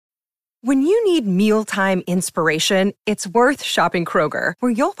When you need mealtime inspiration, it's worth shopping Kroger,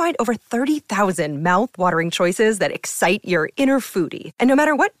 where you'll find over 30,000 mouth-watering choices that excite your inner foodie. And no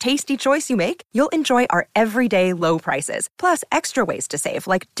matter what tasty choice you make, you'll enjoy our everyday low prices, plus extra ways to save,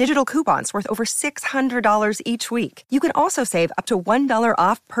 like digital coupons worth over $600 each week. You can also save up to $1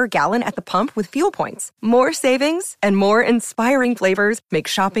 off per gallon at the pump with fuel points. More savings and more inspiring flavors make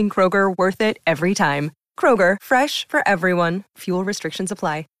shopping Kroger worth it every time. Kroger, fresh for everyone. Fuel restrictions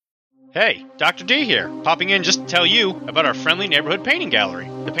apply. Hey, Dr. D here, popping in just to tell you about our friendly neighborhood painting gallery.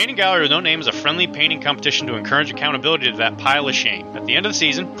 The painting gallery with no name is a friendly painting competition to encourage accountability to that pile of shame. At the end of the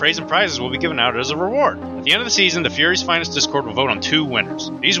season, praise and prizes will be given out as a reward. At the end of the season, the Fury's Finest Discord will vote on 2 winners.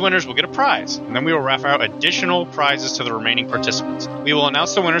 These winners will get a prize, and then we will raffle out additional prizes to the remaining participants. We will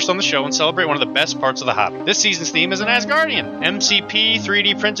announce the winners on the show and celebrate one of the best parts of the hobby. This season's theme is an Asgardian. MCP,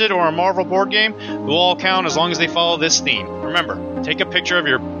 3D printed, or a Marvel board game will all count as long as they follow this theme. Remember, take a picture of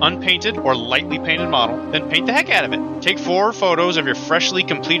your unpainted or lightly painted model, then paint the heck out of it. Take 4 photos of your freshly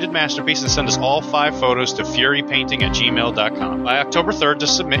completed masterpiece and send us all 5 photos to furypainting@gmail.com by October 3rd to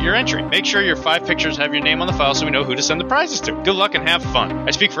submit your entry. Make sure your 5 pictures have your name on the file so we know who to send the prizes to. Good luck and have fun.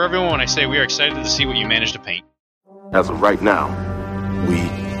 I speak for everyone when I say we are excited to see what you managed to paint. As of right now, we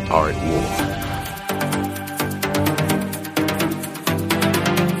are at war.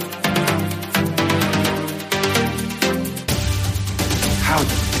 How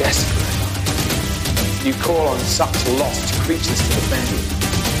desperate are you? You call on such lost creatures to defend you.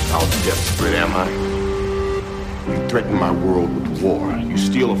 How desperate am I? You threaten my world with war. You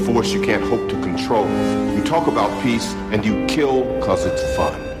steal a force you can't hope to control. You talk about peace, and you kill because it's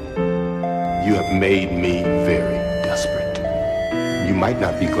fun. You have made me very desperate. You might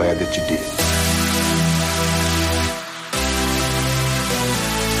not be glad that you did.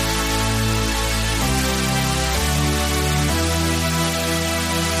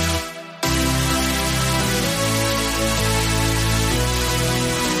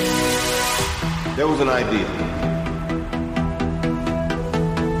 There was an idea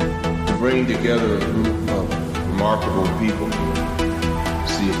to bring together a group of remarkable people,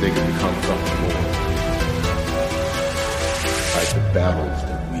 see if they could become something more, like the battles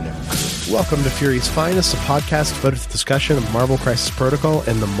that we never could. Welcome to Fury's Finest, a podcast devoted to the discussion of Marvel Crisis Protocol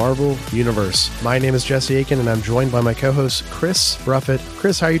and the Marvel Universe. My name is Jesse Aiken, and I'm joined by my co-host, Chris Ruffett.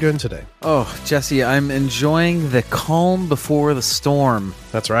 Chris, how are you doing today? Oh, Jesse, I'm enjoying the calm before the storm.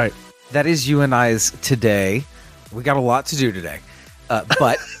 That's right. That is you and I's today. We got a lot to do today,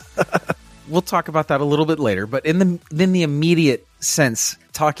 but we'll talk about that a little bit later. But in the immediate sense,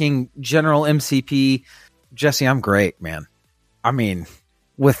 talking general MCP, Jesse, I'm great, man. I mean,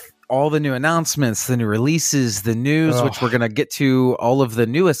 with all the new announcements, the new releases, the news, which we're going to get to, all of the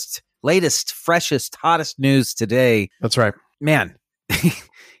newest, latest, freshest, hottest news today. That's right. Man,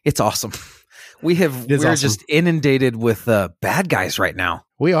 it's awesome. We're awesome. Just inundated with bad guys right now.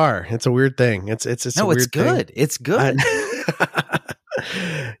 We are. It's a weird thing. It's a weird good. Thing. It's good.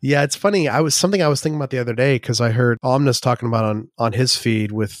 Yeah, it's funny. I was thinking about the other day because I heard Omnis talking about on his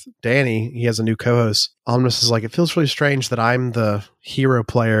feed with Danny. He has a new co-host. Omnis is like, it feels really strange that I'm the hero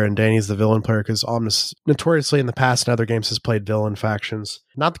player and Danny's the villain player, because Omnis notoriously in the past in other games has played villain factions.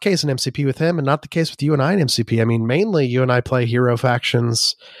 Not the case in MCP with him, and not the case with you and I in MCP. I mean, mainly you and I play hero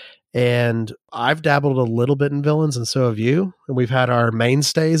factions. And I've dabbled a little bit in villains, and so have you. And we've had our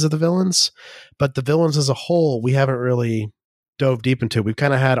mainstays of the villains, but the villains as a whole, we haven't really dove deep into. We've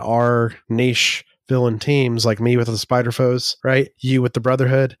kind of had our niche villain teams, like me with the Spider Foes, right? You with the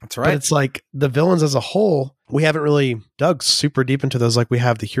Brotherhood. That's right. But it's like the villains as a whole, we haven't really dug super deep into those like we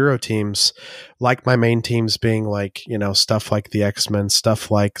have the hero teams, like my main teams being like, you know, stuff like the X-Men,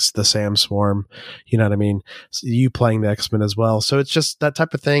 stuff like the Sam Swarm, you know what I mean? So you playing the X-Men as well. So it's just that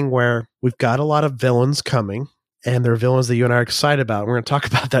type of thing where we've got a lot of villains coming, and they're villains that you and I are excited about. We're going to talk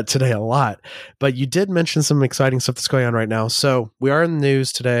about that today a lot. But you did mention some exciting stuff that's going on right now. So we are in the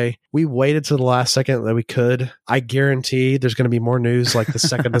news today. We waited to the last second that we could. I guarantee there's going to be more news like the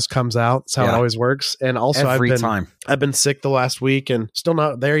second this comes out. That's how it always works. And also I've been sick the last week and still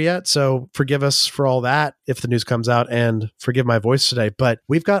not there yet. So forgive us for all that if the news comes out, and forgive my voice today. But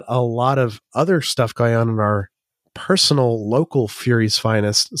we've got a lot of other stuff going on in our personal local Fury's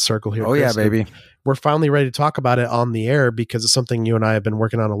Finest circle here. Oh, Chris. Yeah, baby. We're finally ready to talk about it on the air because it's something you and I have been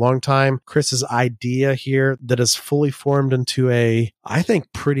working on a long time. Chris's idea here that is fully formed into a, I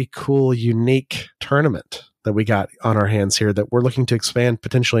think, pretty cool, unique tournament that we got on our hands here that we're looking to expand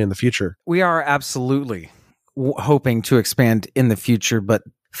potentially in the future. We are absolutely hoping to expand in the future, but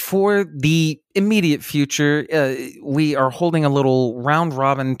for the immediate future, we are holding a little round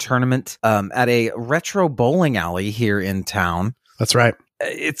robin tournament at a retro bowling alley here in town. That's right.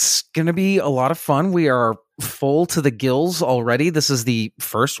 It's going to be a lot of fun. We are full to the gills already. This is the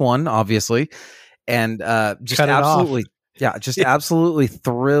first one, obviously. And just absolutely, absolutely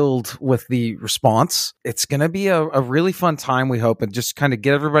thrilled with the response. It's going to be a really fun time, we hope, and just kind of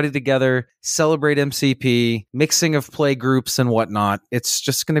get everybody together, celebrate MCP, mixing of play groups and whatnot. It's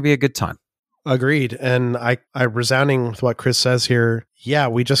just going to be a good time. Agreed. And I resounding with what Chris says here. Yeah,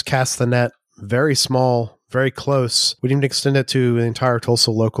 we just cast the net very small, very close. We didn't extend it to the entire Tulsa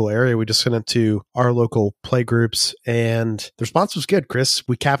local area. We just sent it to our local play groups, and the response was good, Chris.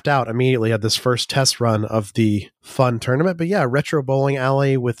 We capped out immediately at this first test run of the fun tournament. But yeah, retro bowling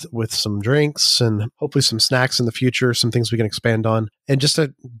alley with some drinks and hopefully some snacks in the future, some things we can expand on, and just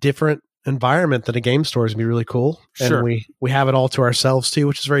a different environment than a game store is going to be really cool. Sure. And we have it all to ourselves too,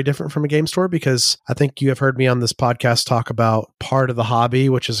 which is very different from a game store, because I think you have heard me on this podcast talk about part of the hobby,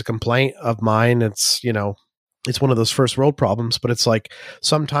 which is a complaint of mine. It's, it's one of those first world problems, but it's like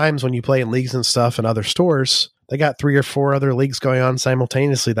sometimes when you play in leagues and stuff in other stores, they got 3 or 4 other leagues going on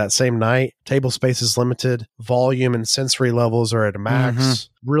simultaneously that same night. Table space is limited. Volume and sensory levels are at a max.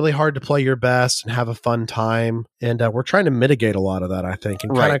 Mm-hmm. Really hard to play your best and have a fun time. And we're trying to mitigate a lot of that, I think.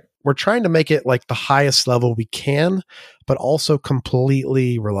 And we're trying to make it like the highest level we can, but also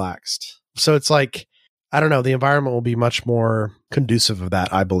completely relaxed. So it's like, I don't know, the environment will be much more conducive of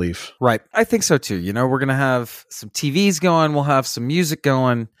that, I believe. Right. I think so too. We're going to have some TVs going. We'll have some music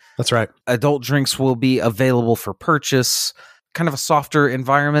going. That's right. Adult drinks will be available for purchase, kind of a softer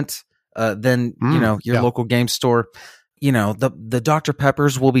environment than, your local game store. The Dr.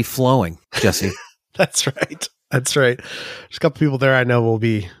 Peppers will be flowing, Jesse. That's right. There's a couple people there I know will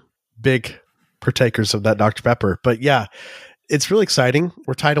be big partakers of that Dr. Pepper. But yeah, it's really exciting.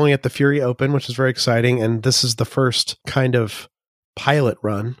 We're titling it the Fury Open, which is very exciting. And this is the first kind of pilot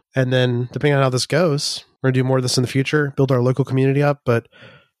run. And then depending on how this goes, we're going to do more of this in the future, build our local community up, but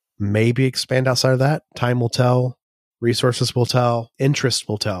maybe expand outside of that. Time will tell. Resources will tell. Interest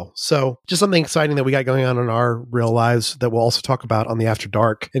will tell. So just something exciting that we got going on in our real lives that we'll also talk about on the After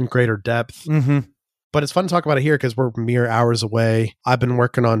Dark in greater depth. Mm-hmm. But it's fun to talk about it here because we're mere hours away. I've been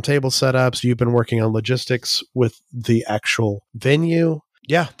working on table setups. You've been working on logistics with the actual venue.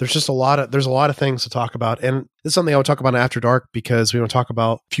 Yeah, there's a lot of things to talk about. And this is something I would talk about in After Dark, because we want to talk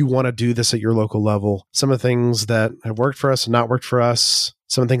about, if you want to do this at your local level, some of the things that have worked for us and not worked for us.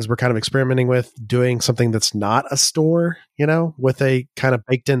 Some of the things we're kind of experimenting with, doing something that's not a store, with a kind of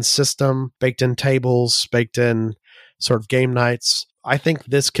baked in system, baked in tables, baked in sort of game nights. I think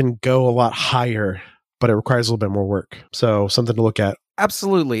this can go a lot higher, but it requires a little bit more work. So something to look at.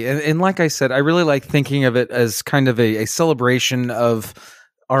 Absolutely. And like I said, I really like thinking of it as kind of a celebration of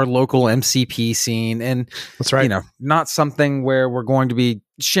our local MCP scene. And that's right. Not something where we're going to be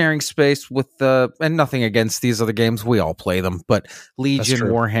sharing space with and nothing against these other games. We all play them, but Legion,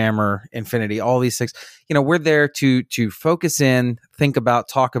 Warhammer, Infinity, all these things, we're there to focus in, think about,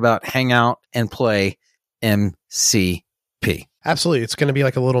 talk about, hang out, and play MCP. Absolutely. It's going to be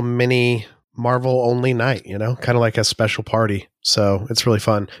like a little mini Marvel only night, kind of like a special party. So it's really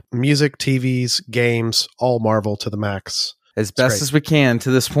fun. Music, TVs, games, all Marvel to the max. As best as we can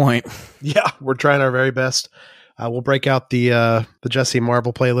to this point. Yeah, we're trying our very best. We'll break out the Jesse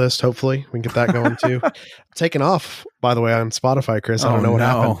Marvel playlist. Hopefully we can get that going too. Taken off, by the way, on Spotify, Chris. I don't know what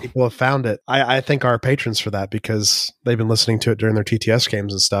happened. People have found it. I thank our patrons for that, because they've been listening to it during their TTS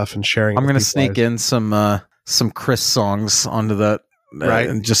games and stuff and sharing. I'm going to sneak in some Chris songs onto that. Right.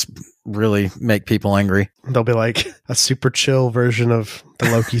 And just really make people angry. They'll be like a super chill version of the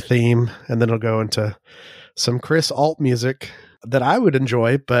Loki theme, and then it'll go into some Chris alt music that I would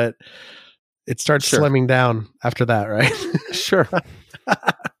enjoy, but it starts slimming down after that, right? Sure.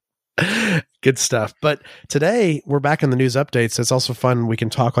 Good stuff. But today we're back in the news updates. It's also fun. We can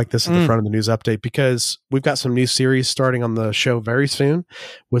talk like this at the front of the news update, because we've got some new series starting on the show very soon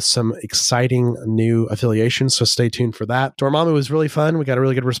with some exciting new affiliations. So stay tuned for that. Dormammu was really fun. We got a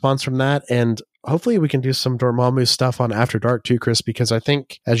really good response from that. And hopefully we can do some Dormammu stuff on After Dark too, Chris, because I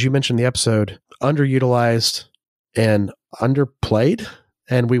think, as you mentioned in the episode, underutilized and underplayed.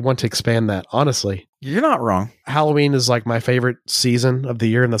 And we want to expand that, honestly. You're not wrong. Halloween is like my favorite season of the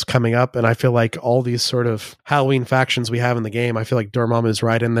year, and that's coming up. And I feel like all these sort of Halloween factions we have in the game, I feel like Dormammu is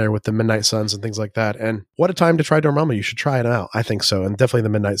right in there with the Midnight Suns and things like that. And what a time to try Dormammu. You should try it out. I think so. And definitely the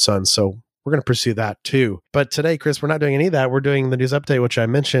Midnight Suns. So we're going to pursue that too. But today, Chris, we're not doing any of that. We're doing the news update, which I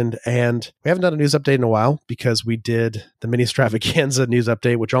mentioned. And we haven't done a news update in a while because we did the mini extravaganza news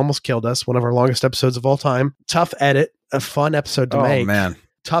update, which almost killed us. One of our longest episodes of all time. Tough edit. A fun episode to make. Oh, man.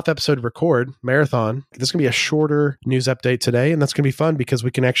 tough episode to record, marathon. This is going to be a shorter news update today, and that's going to be fun because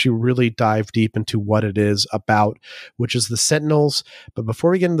we can actually really dive deep into what it is about, which is the Sentinels. But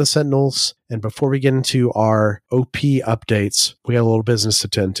before we get into the Sentinels and before we get into our OP updates, we got a little business to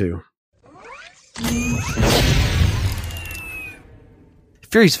tend to.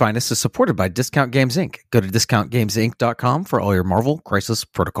 Fury's Finest is supported by Discount Games Inc. Go to discountgamesinc.com for all your Marvel Crisis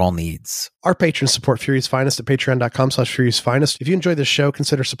Protocol needs. Our patrons support Fury's Finest at patreon.com/Fury's Finest. If you enjoy this show,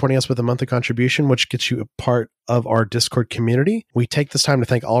 consider supporting us with a monthly contribution, which gets you a part of our Discord community. We take this time to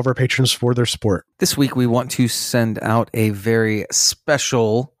thank all of our patrons for their support. This week, we want to send out a very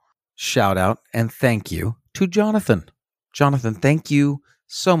special shout out and thank you to Jonathan. Jonathan, thank you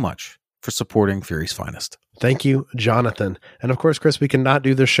so much for supporting Fury's Finest. Thank you, Jonathan. And of course, Chris, we cannot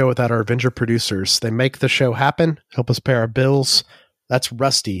do this show without our Avenger producers. They make the show happen, help us pay our bills. That's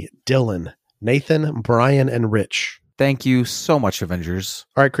Rusty, Dylan, Nathan, Brian, and Rich. Thank you so much, Avengers.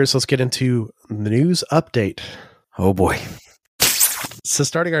 All right, Chris, let's get into the news update. Oh boy. So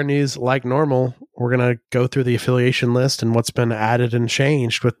starting our news like normal, we're going to go through the affiliation list and what's been added and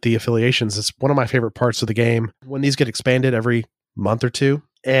changed with the affiliations. It's one of my favorite parts of the game when these get expanded every month or two.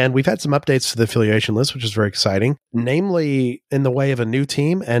 And we've had some updates to the affiliation list, which is very exciting, namely in the way of a new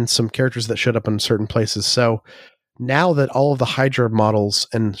team and some characters that showed up in certain places. So now that all of the Hydra models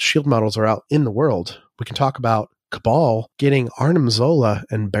and Shield models are out in the world, we can talk about Cabal getting Arnim Zola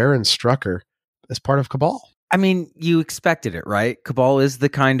and Baron Strucker as part of Cabal. I mean, you expected it, right? Cabal is the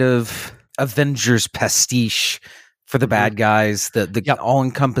kind of Avengers pastiche for the bad guys, the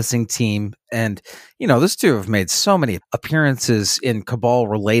all-encompassing team. And, you know, those two have made so many appearances in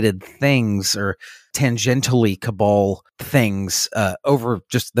Cabal-related things or tangentially Cabal things over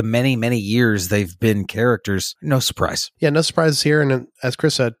just the many, many years they've been characters. No surprise. Yeah, no surprises here. And as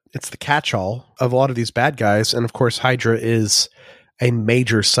Chris said, it's the catch-all of a lot of these bad guys. And, of course, Hydra is a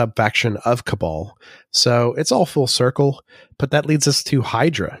major sub-faction of Cabal. So it's all full circle. But that leads us to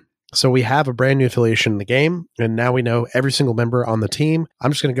Hydra. So we have a brand new affiliation in the game, and now we know every single member on the team.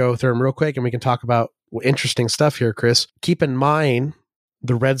 I'm just going to go through them real quick, and we can talk about interesting stuff here, Chris. Keep in mind,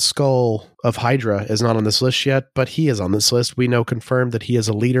 the Red Skull of Hydra is not on this list yet, but he is on this list. We know confirmed that he is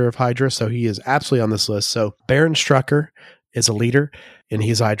a leader of Hydra, so he is absolutely on this list. So Baron Strucker is a leader, and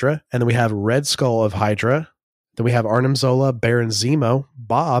he's Hydra. And then we have Red Skull of Hydra. Then we have Arnim Zola, Baron Zemo,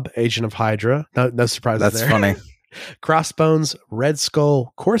 Bob, Agent of Hydra. No surprises That's there. funny. Crossbones, Red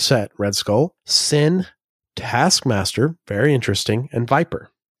Skull, Corset, Red Skull, Sin, Taskmaster, very interesting, and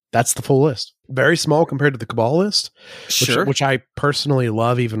Viper. That's the full list. Very small compared to the Cabal list, Sure. which I personally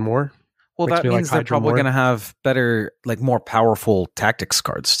love even more. Well, Makes that me like means they're Hydra probably more. going to have better, like more powerful tactics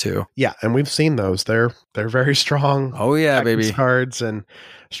cards too. Yeah, and we've seen those. They're very strong. Oh yeah, tactics baby. cards and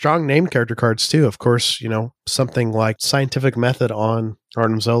strong name character cards too. Of course, you know, something like Scientific Method on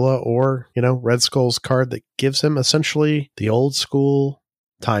Arnim Zola, or, you know, Red Skull's card that gives him essentially the old school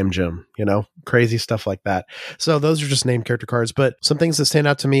time gem, you know, crazy stuff like that. So those are just name character cards, but some things that stand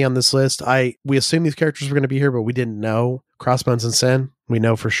out to me on this list, we assume these characters were going to be here, but we didn't know. Crossbones and Sin, we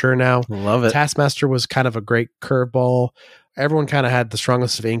know for sure now. Love it. Taskmaster was kind of a great curveball. Everyone kind of had the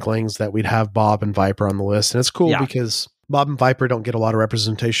strongest of inklings that we'd have Bob and Viper on the list. And it's cool because Bob and Viper don't get a lot of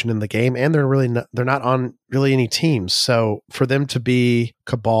representation in the game, and they're not on really any teams. So for them to be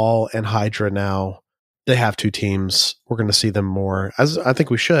Cabal and Hydra now, they have two teams. We're going to see them more, as I think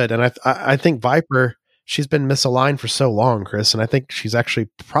we should. And I think Viper, she's been misaligned for so long, Chris, and I think she's actually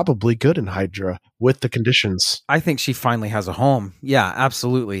probably good in Hydra with the conditions. I think she finally has a home. Yeah,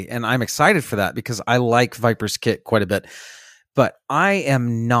 absolutely. And I'm excited for that because I like Viper's kit quite a bit. But I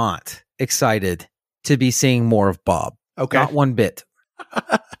am not excited to be seeing more of Bob. Okay. Not one bit.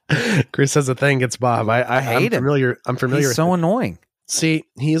 Chris has a thing against Bob. I hate him. I'm familiar He's with so him. annoying. See,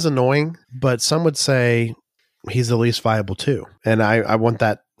 he is annoying, but some would say he's the least viable too. And I want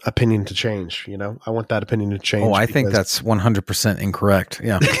that opinion to change, you know? I want that opinion to change. Oh, I think that's 100% incorrect.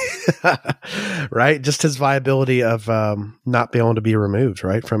 Yeah. Right? Just his viability of not being able to be removed,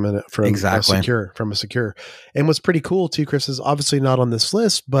 right? From Exactly. a secure. And what's pretty cool too, Chris, is obviously not on this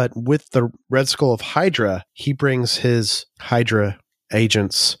list, but with the Red Skull of Hydra, he brings his Hydra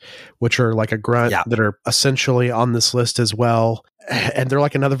agents, which are like a grunt that are essentially on this list as well. And they're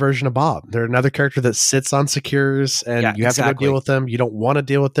like another version of Bob. They're another character that sits on secures, and you have to go deal with them. You don't want to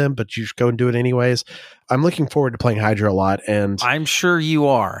deal with them, but you just go and do it anyways. I'm looking forward to playing Hydra a lot, and I'm sure you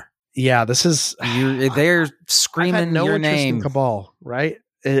are. Yeah, this is they're screaming I've had no your interest name. in Cabal, right?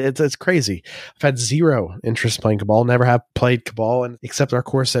 It's crazy. I've had zero interest playing Cabal. Never have played Cabal, and except our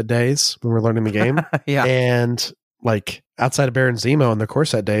core set days when we're learning the game. Yeah. And like outside of Baron Zemo in the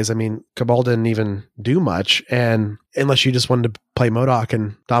Corset days, I mean, Cabal didn't even do much. And unless you just wanted to play MODOK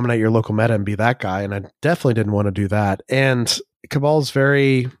and dominate your local meta and be that guy. And I definitely didn't want to do that. And Cabal's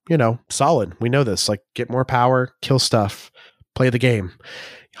very, solid. We know this. Like, get more power, kill stuff, play the game.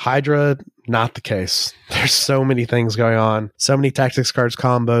 Hydra, not the case. There's so many things going on. So many tactics cards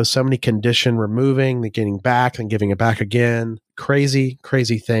combos, so many condition removing, then getting back and giving it back again. Crazy,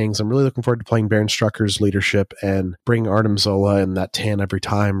 crazy things. I'm really looking forward to playing Baron Strucker's leadership and bring Artem Zola in that 10 every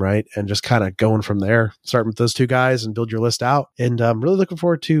time, right? And just kind of going from there, starting with those two guys and build your list out. And I'm really looking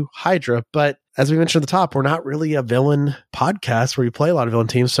forward to Hydra. But as we mentioned at the top, we're not really a villain podcast where you play a lot of villain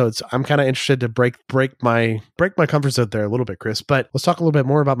teams. So I'm kind of interested to break my comfort zone there a little bit, Chris. But let's talk a little bit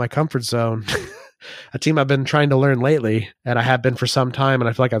more about my comfort zone. A team I've been trying to learn lately, and I have been for some time, and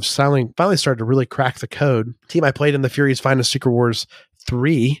I feel like I've finally started to really crack the code. Team I played in the Fury's Finest Secret Wars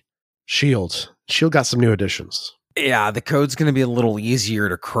 3, Shield. Shield got some new additions. Yeah, the code's going to be a little easier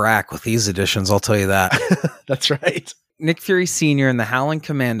to crack with these additions, I'll tell you that. That's right. Nick Fury Sr. and the Howling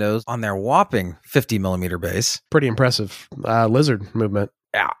Commandos on their whopping 50mm base. Pretty impressive. Lizard movement.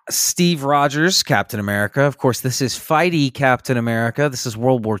 Yeah. Steve Rogers, Captain America. Of course, this is Fighty Captain America. This is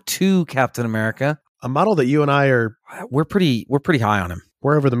World War II Captain America. A model that you and I are... We're pretty high on him.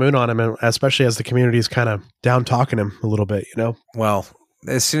 We're over the moon on him, and especially as the community's kind of down talking him a little bit, Well,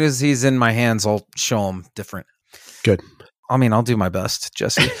 as soon as he's in my hands, I'll show him different. Good. I mean, I'll do my best,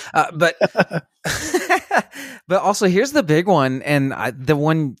 Jesse. But also, here's the big one, and the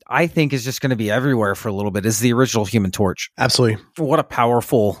one I think is just going to be everywhere for a little bit, is the original Human Torch. Absolutely. What a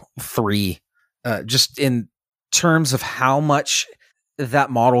powerful 3. Just in terms of how much that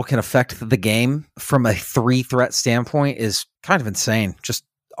model can affect the game from a 3-threat standpoint is kind of insane. Just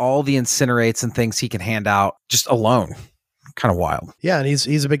all the incinerates and things he can hand out just alone. Kind of wild. Yeah, and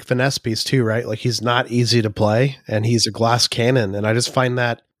he's a big finesse piece too, right? Like, he's not easy to play, and he's a glass cannon, and I just find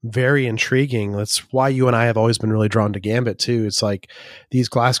that very intriguing. That's why you and I have always been really drawn to Gambit too. It's like these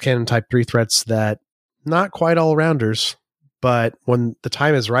glass cannon type 3 threats that not quite all rounders, but when the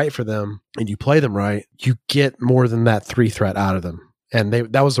time is right for them and you play them right, you get more than that 3 threat out of them. And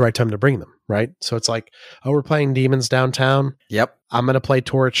that was the right time to bring them, right? So it's like, oh, we're playing demons downtown. Yep. I'm going to play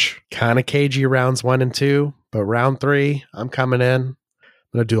Torch, kind of cagey rounds 1 and 2, but round 3, I'm coming in. I'm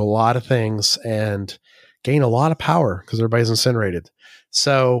going to do a lot of things and gain a lot of power because everybody's incinerated.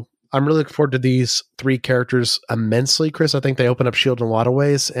 So I'm really looking forward to these 3 characters immensely, Chris. I think they open up Shield in a lot of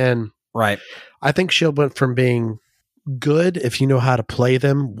ways. And right. I think Shield went from being good if you know how to play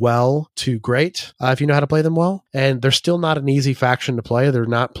them well to great if you know how to play them well. And they're still not an easy faction to play. They're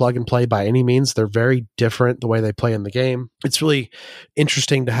not plug and play by any means. They're very different the way they play in the game. It's really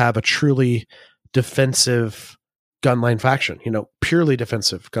interesting to have a truly defensive gunline faction, purely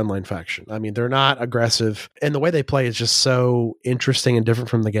defensive gunline faction. I mean, they're not aggressive, and the way they play is just so interesting and different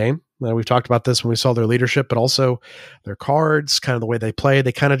from the game. We've talked about this when we saw their leadership, but also their cards, kind of the way they play.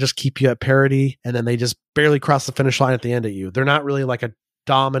 They kind of just keep you at parity, and then they just barely cross the finish line at the end at you. They're not really like a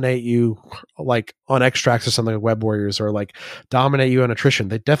dominate you like on extracts or something like Web Warriors, or like dominate you on attrition.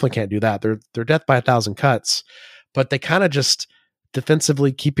 They definitely can't do that. They're death by 1,000 cuts, but they kind of just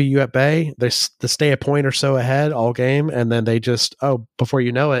defensively keeping you at bay. They stay a point or so ahead all game, and then they just, before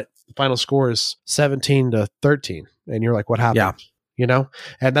you know it, the final score is 17-13, and you're like, what happened? Yeah.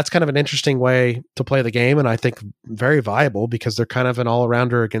 And that's kind of an interesting way to play the game, and I think very viable because they're kind of an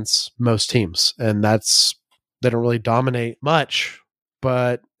all-arounder against most teams, and they don't really dominate much,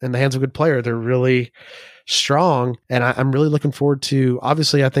 but in the hands of a good player, they're really strong, and I'm really looking forward to,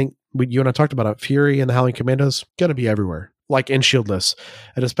 obviously, I think you and I talked about it, Fury and the Howling Commandos, going to be everywhere. Like in Shield lists.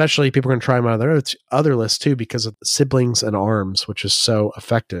 And especially people are going to try them out of their other lists too because of Siblings and Arms, which is so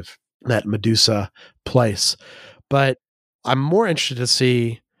effective, that Medusa place. But I'm more interested to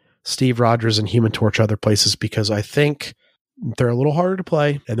see Steve Rogers and Human Torch other places because I think they're a little harder to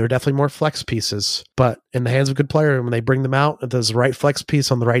play and they're definitely more flex pieces. But in the hands of a good player, when they bring them out, if there's the right flex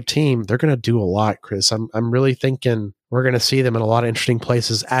piece on the right team, they're going to do a lot, Chris. I'm really thinking we're going to see them in a lot of interesting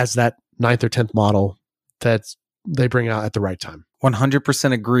places as that 9th or 10th model that's they bring out at the right time.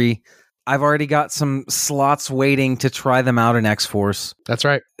 100% agree. I've already got some slots waiting to try them out in X-Force. That's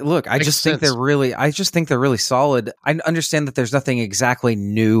right. Look, I just think they're really solid. I understand that there's nothing exactly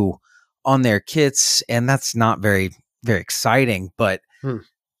new on their kits, and that's not very, very exciting, but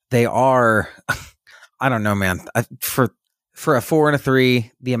they are, I don't know, man. For a 4 and a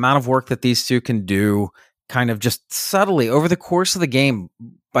 3, the amount of work that these two can do kind of just subtly over the course of the game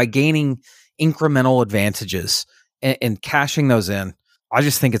by gaining incremental advantages and cashing those in. I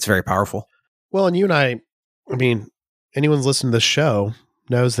just think it's very powerful. Well, and you and I mean, anyone's listening to this show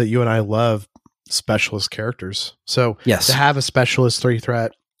knows that you and I love specialist characters. So Yes. to have a specialist 3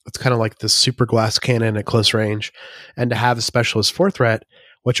 threat, it's kind of like this super glass cannon at close range, and to have a specialist 4 threat,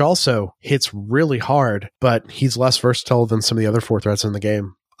 which also hits really hard, but he's less versatile than some of the other 4 threats in the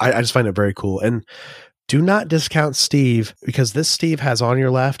game. I just find it very cool. And do not discount Steve, because this Steve has on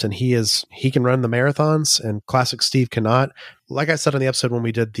your left, and he can run the marathons, and classic Steve cannot. Like I said on the episode when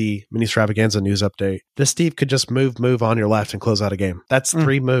we did the mini extravaganza news update, this Steve could just move on your left and close out a game. That's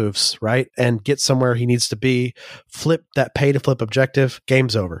 3 moves, right? And get somewhere he needs to be, flip that pay to flip objective,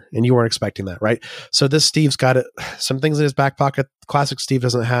 game's over. And you weren't expecting that, right? So this Steve's got some things in his back pocket classic Steve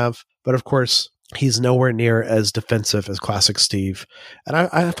doesn't have, but of course, he's nowhere near as defensive as classic Steve. And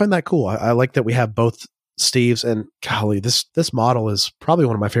I find that cool. I like that we have both Steves, and golly, this model is probably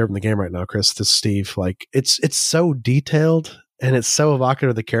one of my favorite in the game right now, Chris. This Steve, like it's so detailed and it's so evocative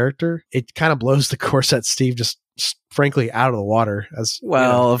of the character. It kind of blows the Corset Steve just frankly out of the water. As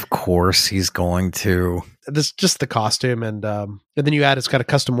well, of course he's going to. This just the costume, and then you add it's got a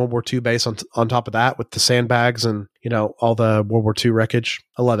custom World War II base on top of that with the sandbags and all the World War II wreckage.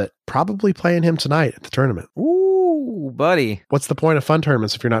 I love it. Probably playing him tonight at the tournament. Ooh, buddy. What's the point of fun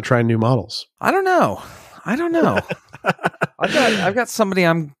tournaments if you're not trying new models? I don't know. I've got somebody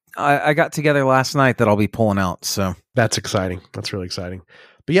I got together last night that I'll be pulling out. So that's exciting. That's really exciting.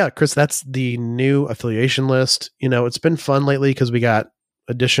 But yeah, Chris, that's the new affiliation list. It's been fun lately because we got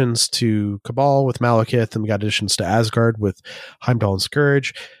additions to Cabal with Malekith, and we got additions to Asgard with Heimdall and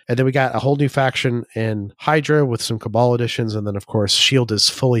Scourge. And then we got a whole new faction in Hydra with some Cabal additions. And then, of course, S.H.I.E.L.D. is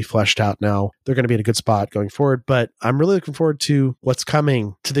fully fleshed out now. They're going to be in a good spot going forward. But I'm really looking forward to what's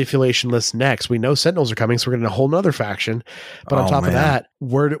coming to the affiliation list next. We know Sentinels are coming, so we're getting a whole nother faction. But on top of that,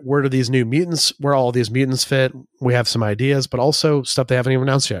 where do these new mutants, where all these mutants fit? We have some ideas, but also stuff they haven't even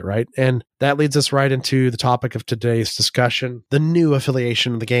announced yet, right? And that leads us right into the topic of today's discussion, the new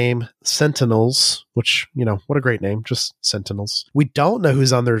affiliation of the game, Sentinels, which, what a great name, just Sentinels. We don't know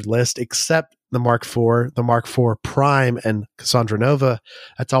who's on their list except the Mark IV, the Mark IV Prime, and Cassandra Nova.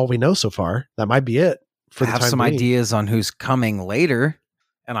 That's all we know so far. That might be it. I have some ideas on who's coming later,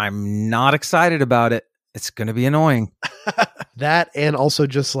 and I'm not excited about it. It's going to be annoying. That, and also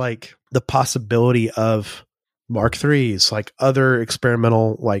just like the possibility of Mark IIIs, like other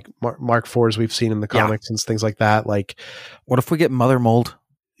experimental, like Mark IVs we've seen in the comics and things like that. Like, what if we get Mother Mold?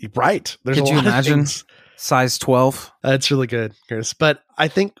 Right. Could you imagine? Size 12. That's really good, Chris. But I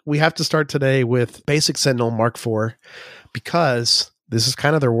think we have to start today with basic Sentinel Mark IV, because this is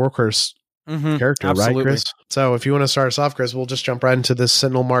kind of their workhorse character, absolutely. Right, Chris? So if you want to start us off, Chris, we'll just jump right into this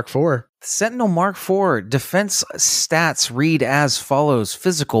Sentinel Mark IV. Sentinel Mark IV defense stats read as follows: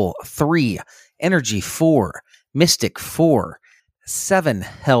 physical 3, energy 4, mystic 4, 7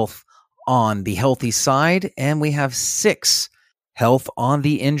 health on the healthy side, and we have 6 health on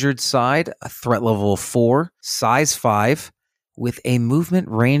the injured side, a threat level of 4, size 5, with a movement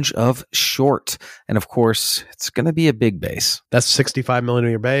range of short. And of course, it's going to be a big base. That's 65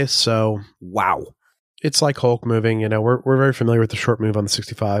 millimeter base. So, wow. It's like Hulk moving. We're very familiar with the short move on the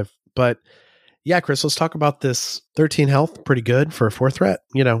 65. But yeah, Chris, let's talk about this 13 health. Pretty good for a 4 threat.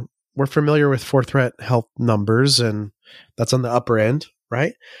 We're familiar with 4 threat health numbers, and that's on the upper end.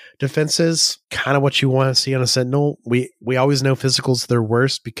 Right? Defense is kind of what you want to see on a Sentinel. We always know physicals their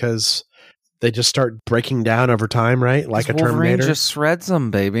worst because they just start breaking down over time, right? Like a Wolverine Terminator. Just shreds them,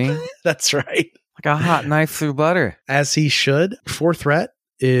 baby. That's right. Like a hot knife through butter. As he should. 4 threat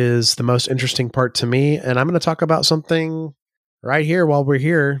is the most interesting part to me. And I'm going to talk about something right here while we're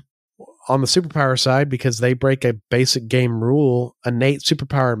here on the superpower side, because they break a basic game rule, innate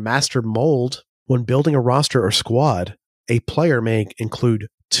superpower master mold. When building a roster or squad, a player may include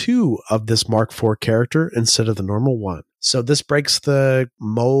 2 of this Mark IV character instead of the normal 1. So this breaks the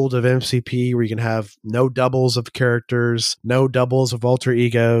mold of MCP where you can have no doubles of characters, no doubles of alter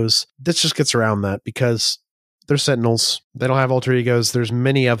egos. This just gets around that because they're Sentinels. They don't have alter egos. There's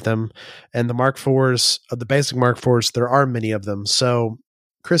many of them. And the Mark IVs, the basic Mark IVs, there are many of them. So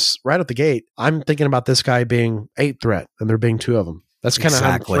Chris, right at the gate, I'm thinking about this guy being 8 threat and there being 2 of them. That's kind of how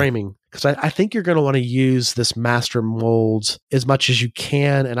I'm framing. Because I think you're going to want to use this master mold as much as you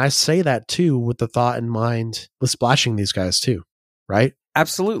can. And I say that too with the thought in mind with splashing these guys too, right?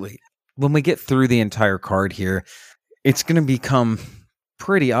 Absolutely. When we get through the entire card here, it's going to become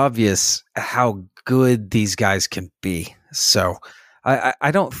pretty obvious how good these guys can be. So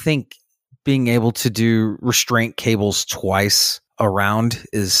I don't think being able to do restraint cables twice around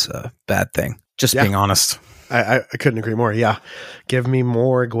is a bad thing. Just being honest. I couldn't agree more. Yeah. Give me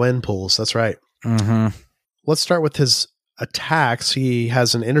more Gwen pulls. That's right. Mm-hmm. Let's start with his attacks, he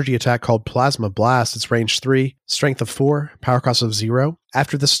has an energy attack called Plasma Blast. It's range 3, strength of 4, power cost of 0.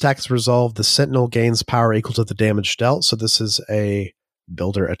 After this attack is resolved, the Sentinel gains power equal to the damage dealt. So this is a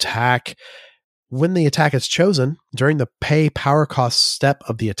builder attack. When the attack is chosen, during the pay power cost step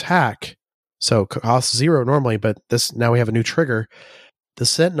of the attack, so costs 0 normally, but this now we have a new trigger, the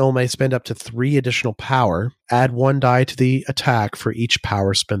Sentinel may spend up to 3 additional power. Add 1 die to the attack for each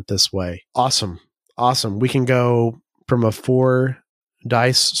power spent this way. Awesome. We can go from a 4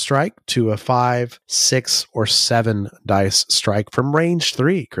 dice strike to a 5, 6, or 7 dice strike from range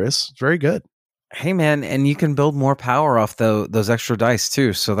 3, Chris. It's very good. Hey, man, and you can build more power off those extra dice,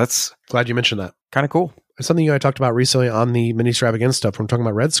 too. So that's... Glad you mentioned that. Kind of cool. It's something you and I talked about recently on the Mini Strap Again stuff when we're talking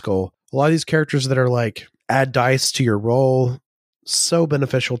about Red Skull. A lot of these characters that are like, add dice to your roll, so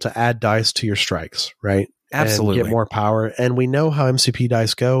beneficial to add dice to your strikes, right? Absolutely. And get more power. And we know how MCP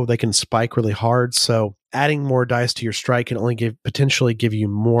dice go. They can spike really hard. So adding more dice to your strike can only potentially give you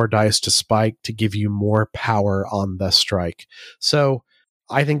more dice to spike to give you more power on the strike. So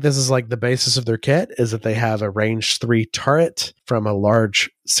I think this is like the basis of their kit is that they have a range 3 turret from a large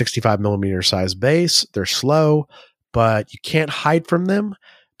 65 millimeter size base. They're slow, but you can't hide from them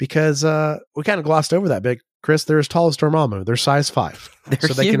because we kind of glossed over that big. Chris, they're as tall as Dormammu. They're size 5. They're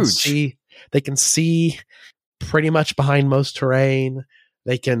huge. They can see pretty much behind most terrain.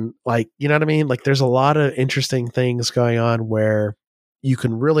 They can, like, you know what I mean? Like, there's a lot of interesting things going on where you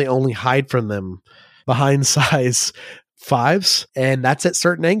can really only hide from them behind size 5s, and that's at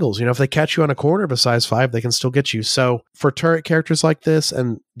certain angles. You know, if they catch you on a corner of a size 5, they can still get you. So for turret characters like this,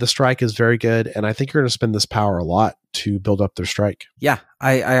 and the strike is very good, and I think you're going to spend this power a lot to build up their strike. Yeah,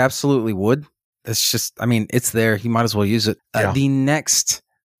 I absolutely would. It's just, I mean, it's there. You might as well use it. The next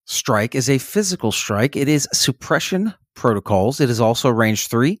strike is a physical strike. It is Suppression Protocols. It is also range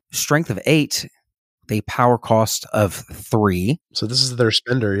 3, strength of 8, a power cost of 3. So this is their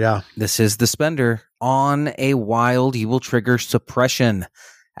spender, yeah. This is the spender. On a wild, you will trigger Suppression.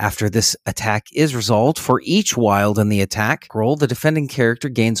 After this attack is resolved, for each wild in the attack roll, the defending character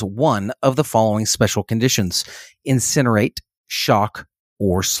gains 1 of the following special conditions: Incinerate, Shock,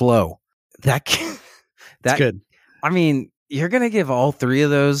 or Slow. That's good. I mean, you're going to give all 3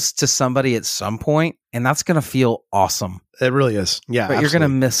 of those to somebody at some point, and that's going to feel awesome. It really is. Yeah. But absolutely. You're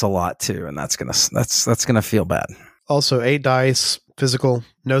going to miss a lot too, and that's going to feel bad. Also, 8 dice, physical,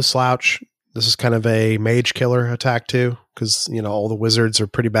 no slouch. This is kind of a mage killer attack too, because, you know, all the wizards are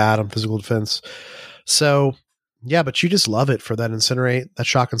pretty bad on physical defense. So, yeah, but you just love it for that Incinerate, that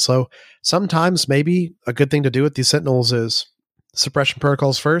Shock and Slow. Sometimes maybe a good thing to do with these Sentinels is Suppression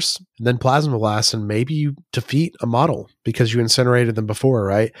Protocols first, and then Plasma Blast, and maybe you defeat a model because you incinerated them before,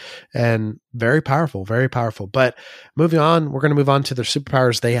 right? And very powerful, very powerful. But moving on, we're going to move on to their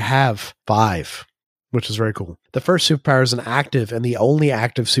superpowers. They have 5, which is very cool. The first superpower is an active and the only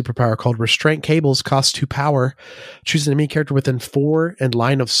active superpower called Restraint Cables, costs 2 power. Choose an enemy character within 4 and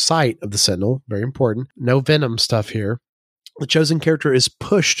line of sight of the Sentinel. Very important. No Venom stuff here. The chosen character is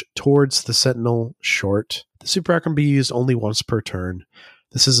pushed towards the Sentinel short. The superpower can be used only once per turn.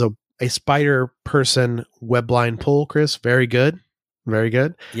 This is a spider person webline pull, Chris. Very good. Very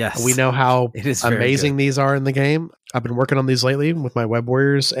good. Yes. We know how it is amazing these are in the game. I've been working on these lately with my web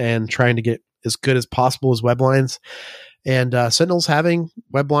warriors and trying to get as good as possible as web lines. And Sentinels having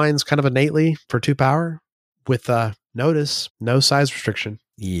web lines kind of innately for 2 power with notice, no size restriction.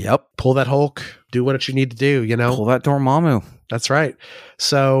 Yep. Pull that Hulk, do what you need to do, you know? Pull that Dormammu. That's right.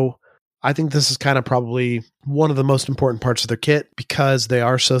 So I think this is kind of probably one of the most important parts of their kit because they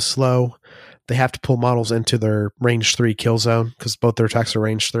are so slow. They have to pull models into their range 3 kill zone because both their attacks are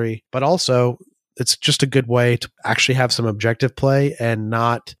range 3. But also, it's just a good way to actually have some objective play and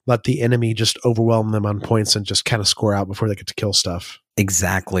not let the enemy just overwhelm them on points and just kind of score out before they get to kill stuff.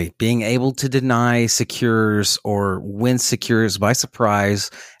 Exactly. Being able to deny secures or win secures by surprise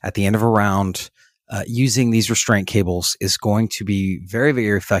at the end of a round using these restraint cables is going to be very,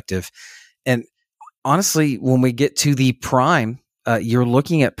 very effective. And honestly, when we get to the prime, you're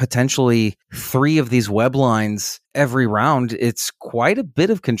looking at potentially 3 of these web lines every round. It's quite a bit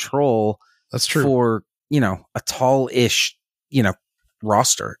of control. That's true. For, a tall-ish,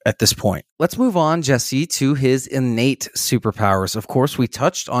 roster at this point. Let's move on, Jesse, to his innate superpowers. Of course, we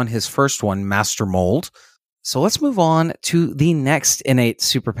touched on his first one, Master Mold. So let's move on to the next innate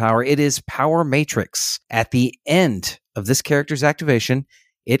superpower. It is Power Matrix. At the end of this character's activation,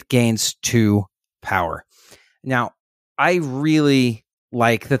 it gains 2 power. Now, I really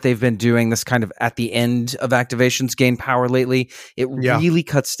like that they've been doing this kind of at the end of activations gain power lately. It really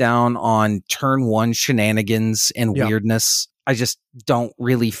cuts down on turn 1 shenanigans and weirdness. I just don't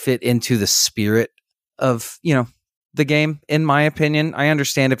really fit into the spirit of, the game, in my opinion. I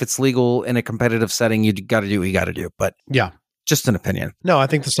understand if it's legal in a competitive setting, you got to do what you got to do, but Yeah. just an opinion. No, I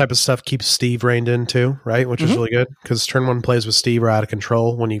think this type of stuff keeps Steve reined in too, right? Which is really good because turn one plays with Steve are out of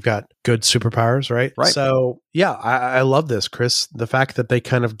control when you've got good superpowers, right? Right. So, yeah, I love this, Chris. The fact that they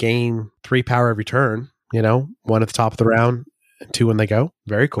kind of gain 3 power every turn, one at the top of the round, 2 when they go.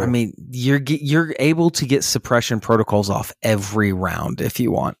 Very cool. I mean, you're able to get suppression protocols off every round if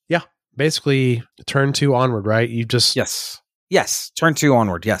you want. Yeah. Basically, turn 2 onward, right? You just... Yes. Turn 2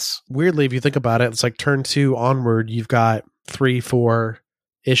 onward. Yes. Weirdly, if you think about it, it's like turn 2 onward, you've got 3,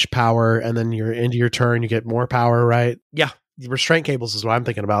 4-ish power, and then you're into your turn, you get more power, right? Yeah. Restraint cables is what I'm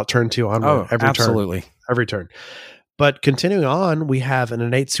thinking about. Turn 2 onward absolutely. Every turn. But continuing on, we have an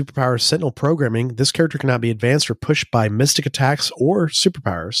innate superpower Sentinel programming. This character cannot be advanced or pushed by mystic attacks or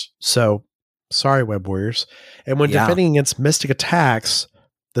superpowers. So, sorry, Web Warriors. And when defending against mystic attacks,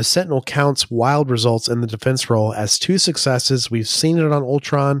 the Sentinel counts wild results in the defense roll as 2 successes. We've seen it on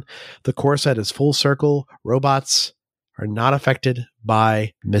Ultron. The core set is full circle. Robots are not affected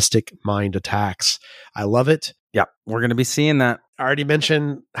by mystic mind attacks. I love it. Yeah, we're going to be seeing that. I already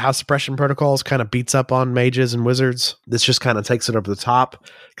mentioned how suppression protocols kind of beats up on mages and wizards. This just kind of takes it over the top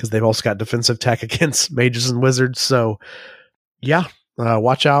because they've also got defensive tech against mages and wizards. So, yeah,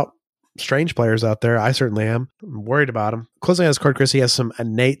 watch out. Strange players out there. I certainly am. I'm worried about him. Closing out his card, Chris, he has some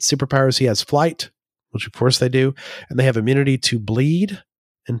innate superpowers. He has flight, which of course they do, and they have immunity to bleed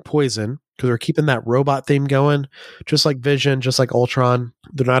and poison because they're keeping that robot theme going, just like Vision, just like Ultron.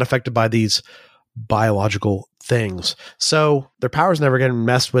 They're not affected by these biological things. So their power's never getting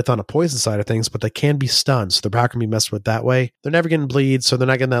messed with on a poison side of things, but they can be stunned. So their power can be messed with that way. They're never getting bleed, so they're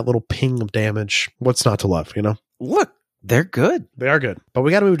not getting that little ping of damage. What's not to love, Look, they're good. They are good. But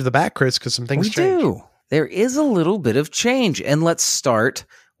we got to move to the back, Chris, because some things change. We do. There is a little bit of change. And let's start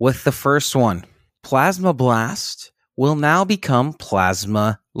with the first one. Plasma Blast will now become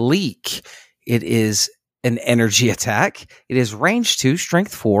Plasma Leak. It is an energy attack. It is range 2,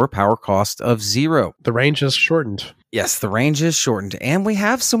 strength 4, power cost of 0. The range is shortened. Yes, the range is shortened. And we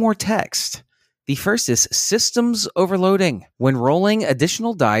have some more text. The first is systems overloading. When rolling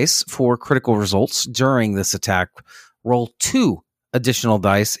additional dice for critical results during this attack, roll 2 additional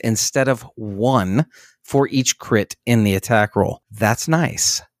dice instead of 1 for each crit in the attack roll. That's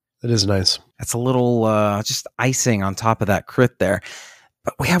nice. It is nice. That's a little just icing on top of that crit there.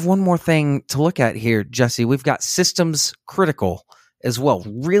 But we have one more thing to look at here, Jesse. We've got systems critical as well,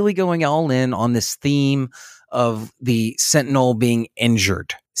 really going all in on this theme of the Sentinel being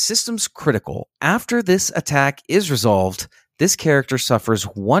injured. Systems critical. After this attack is resolved, this character suffers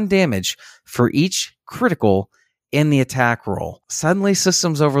 1 damage for each critical in the attack roll. Suddenly,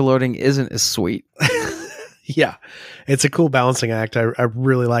 systems overloading isn't as sweet. Yeah, it's a cool balancing act. I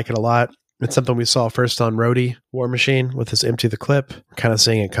really like it a lot. It's something we saw first on Rhodey War Machine with his Empty the Clip. Kind of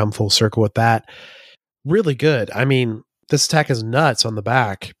seeing it come full circle with that. Really good. I mean, this attack is nuts on the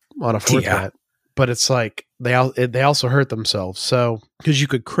back on a 4th hit, but it's like they also hurt themselves. So because you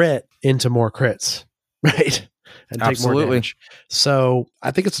could crit into more crits, right? And take more damage. So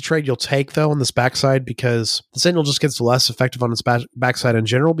I think it's a trade you'll take, though, on this backside because the Sentinel just gets less effective on its backside in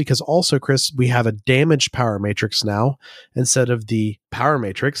general because also, Chris, we have a damaged power matrix now instead of the power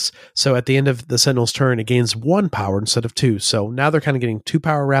matrix. So at the end of the Sentinel's turn, it gains 1 power instead of 2. So now they're kind of getting 2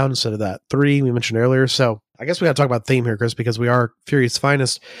 power around instead of that 3 we mentioned earlier. So I guess we got to talk about theme here, Chris, because we are Furious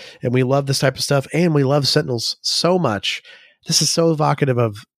Finest and we love this type of stuff and we love Sentinels so much. This is so evocative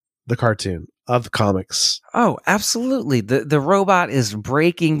of the cartoon, of the comics. Oh, absolutely. The robot is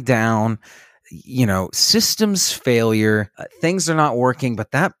breaking down, systems failure. Things are not working,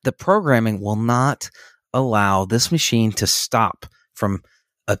 but the programming will not allow this machine to stop from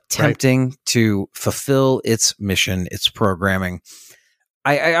attempting to fulfill its mission, its programming.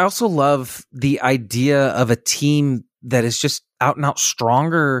 I also love the idea of a team that is just out and out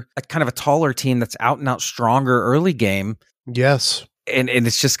stronger, a kind of a taller team that's out and out stronger early game. Yes. And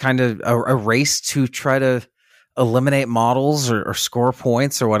it's just kind of a race to try to eliminate models or score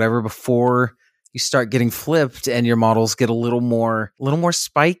points or whatever before you start getting flipped and your models get a little more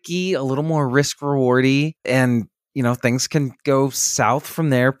spiky, a little more risk rewardy, and things can go south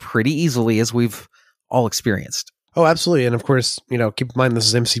from there pretty easily, as we've all experienced. Oh, absolutely. And of course, keep in mind this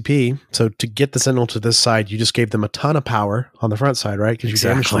is MCP. So to get the Sentinel to this side, you just gave them a ton of power on the front side, right? Because you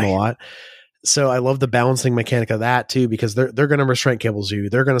damaged them a lot. So I love the balancing mechanic of that too, because they're going to restraint cables you.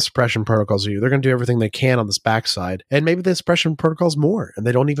 They're going to suppression protocols you. They're going to do everything they can on this backside. And maybe they suppression protocols more and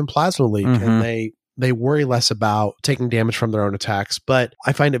they don't even plasma leak and they they worry less about taking damage from their own attacks. But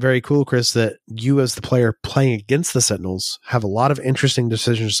I find it very cool, Chris, that you as the player playing against the Sentinels have a lot of interesting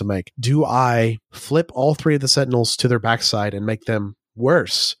decisions to make. Do I flip all 3 of the Sentinels to their backside and make them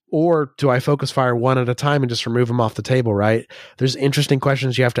worse? Or do I focus fire one at a time and just remove them off the table, right? There's interesting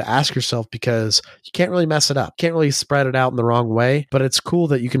questions you have to ask yourself because you can't really mess it up. Can't really spread it out in the wrong way, but it's cool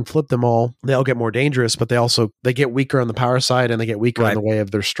that you can flip them all. They all get more dangerous, but they get weaker on the power side and they get weaker in the way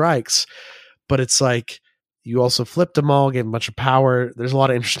of their strikes. But it's like you also flipped them all, gave them a bunch of power. There's a lot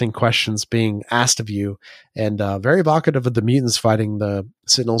of interesting questions being asked of you, and very evocative of the mutants fighting the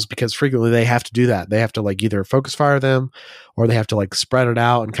Sentinels, because frequently they have to do that. They have to like either focus fire them or they have to like spread it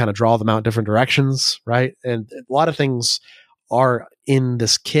out and kind of draw them out in different directions, right? And a lot of things are in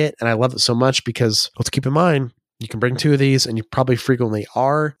this kit, and I love it so much because let's keep in mind, you can bring 2 of these, and you probably frequently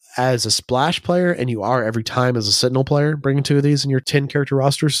are as a Splash player, and you are every time as a Sentinel player, bringing 2 of these in your 10-character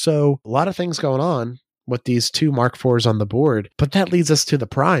roster. So a lot of things going on with these 2 Mark IVs on the board. But that leads us to the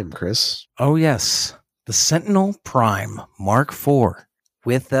Prime, Chris. Oh, yes. The Sentinel Prime Mark IV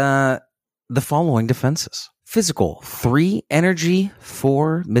with the following defenses. Physical, 3 energy,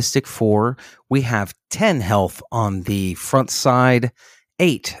 4 mystic, 4. We have 10 health on the front side,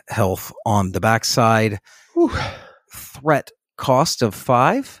 8 health on the back side. Threat cost of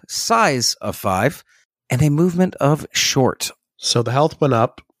 5, size of 5, and a movement of short. So the health went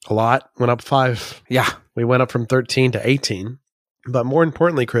up a lot, went up 5. Yeah. We went up from 13 to 18. But more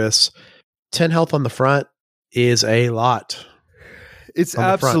importantly, Chris, 10 health on the front is a lot. It's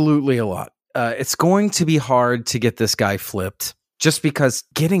absolutely a lot. It's going to be hard to get this guy flipped just because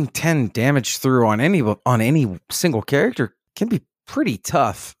getting 10 damage through on any single character can be pretty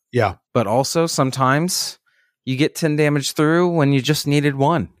tough. Yeah. But also sometimes you get 10 damage through when you just needed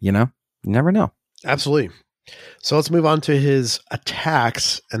 1, you know? You never know. Absolutely. So let's move on to his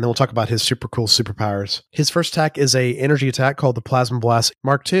attacks, and then we'll talk about his super cool superpowers. His first attack is a energy attack called the Plasma Blast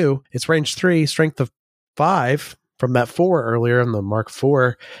Mark II. It's range 3, strength of 5 from that 4 earlier in the Mark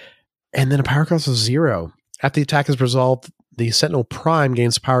IV, and then a power cost of 0. After the attack is resolved, the Sentinel Prime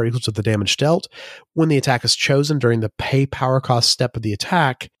gains power equal to the damage dealt. When the attack is chosen during the pay power cost step of the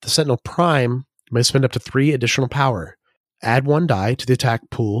attack, the Sentinel Prime may spend up to 3 additional power. Add 1 die to the attack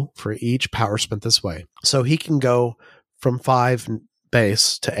pool for each power spent this way. So he can go from 5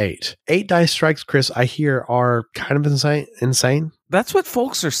 base to 8. 8 die strikes, Chris, I hear are kind of insane. That's what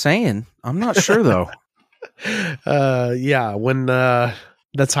folks are saying. I'm not sure, though. Yeah, when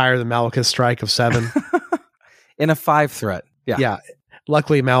that's higher than Malekith's strike of 7. In a 5 threat. Yeah. Yeah.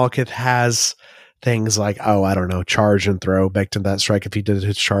 Luckily, Malekith has things like, charge and throw baked into that strike. If he did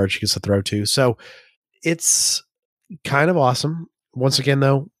his charge, he gets to throw too. So it's kind of awesome. Once again,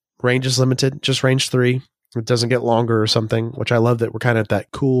 though, range is limited, just range 3. It doesn't get longer or something, which I love that we're kind of at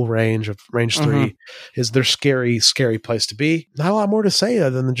that cool range of range 3 is their scary, scary place to be. Not a lot more to say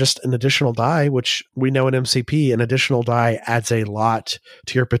other than just an additional die, which we know in MCP, an additional die adds a lot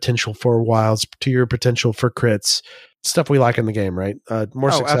to your potential for wilds, to your potential for crits, stuff we like in the game, right?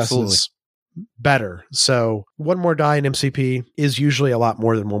 More success is better. So 1 more die in MCP is usually a lot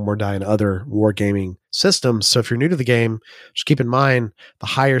more than 1 more die in other wargaming systems. So if you're new to the game, just keep in mind the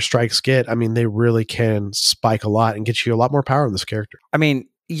higher strikes get, they really can spike a lot and get you a lot more power in this character.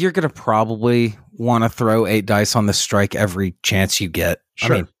 You're going to probably want to throw 8 dice on the strike every chance you get.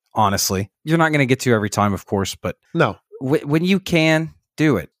 Sure. Honestly, you're not going to get to every time, of course, but no, when you can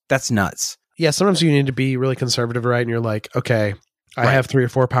do it, that's nuts. Yeah. Sometimes you need to be really conservative, right? And you're like, okay, I have 3 or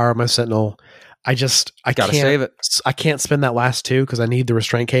 4 power on my Sentinel. I gotta save it. I can't spend that last 2 because I need the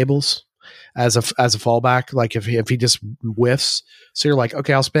restraint cables as a fallback. Like if he just whiffs, so you're like,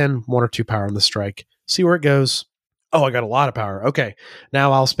 okay, I'll spend 1 or 2 power on the strike, see where it goes. Oh, I got a lot of power. Okay,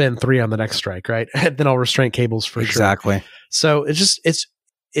 now I'll spend 3 on the next strike, right? And then I'll restraint cables for sure. Exactly. So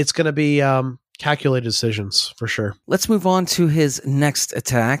it's going to be calculated decisions for sure. Let's move on to his next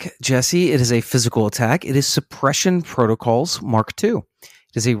attack, Jesse. It is a physical attack. It is Suppression Protocols Mark II.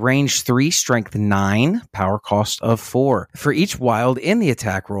 It is a range 3, strength 9, power cost of 4. For each wild in the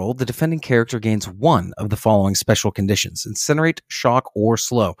attack roll, the defending character gains 1 of the following special conditions: Incinerate, Shock, or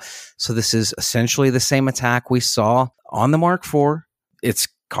Slow. So this is essentially the same attack we saw on the Mark IV. It's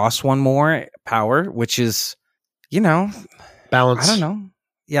cost 1 more power, which is, balance. I don't know.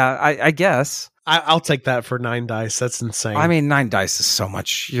 Yeah, I guess. I'll take that for 9 dice. That's insane. 9 dice is so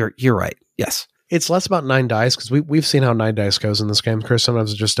much. You're right. Yes. It's less about 9 dice because we've seen how 9 dice goes in this game, Chris.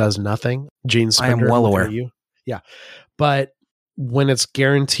 Sometimes it just does nothing. Gene Spender. I am well aware. Yeah. But when it's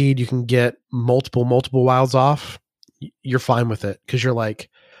guaranteed you can get multiple wilds off, you're fine with it because you're like,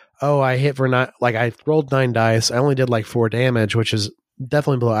 oh, I hit for 9. Like I rolled 9 dice. I only did like 4 damage, which is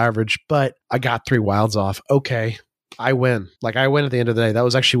definitely below average, but I got 3 wilds off. Okay, I win. Like, I win at the end of the day. That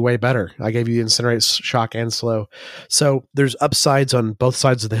was actually way better. I gave you Incinerate, Shock, and Slow. So there's upsides on both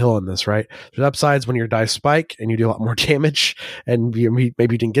sides of the hill on this, right? There's upsides when your dice spike and you do a lot more damage, and maybe you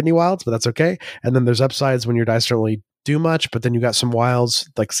didn't get any wilds, but that's okay. And then there's upsides when your dice don't really do much, but then you got some wilds,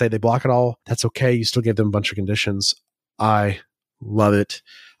 like say they block it all. That's okay. You still gave them a bunch of conditions. I love it.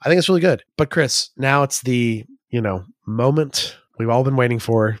 I think it's really good. But Chris, now it's the, moment we've all been waiting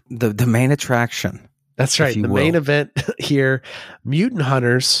for. The main attraction. That's right. The main event here, Mutant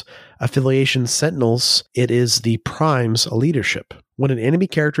Hunters, Affiliation Sentinels. It is the Prime's leadership. When an enemy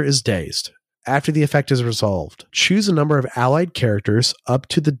character is dazed, after the effect is resolved, choose a number of allied characters up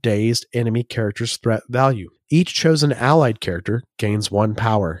to the dazed enemy character's threat value. Each chosen allied character gains 1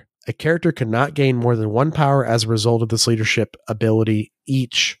 power. A character cannot gain more than 1 power as a result of this leadership ability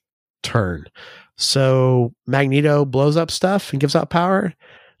each turn. So Magneto blows up stuff and gives out power.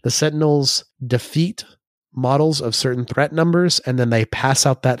 The Sentinels defeat models of certain threat numbers, and then they pass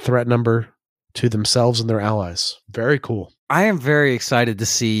out that threat number to themselves and their allies. Very cool. I am very excited to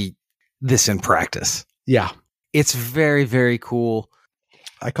see this in practice. Yeah. It's very, very cool.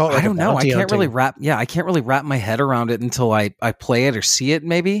 I call it like I don't know. I can't really wrap my head around it until I play it or see it,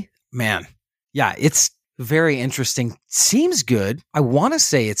 maybe. Man. Yeah, it's very interesting. Seems good. I want to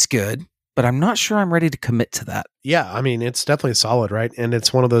say it's good, but I'm not sure I'm ready to commit to that. Yeah, I mean, it's definitely solid, right? And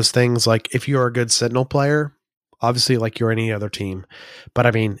it's one of those things, like, if you're a good Sentinel player, obviously like you're any other team, but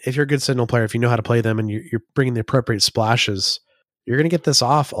I mean, if you're a good Sentinel player, if you know how to play them and you're bringing the appropriate splashes, you're going to get this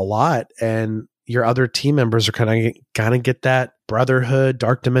off a lot, and your other team members are kind of get that Brotherhood,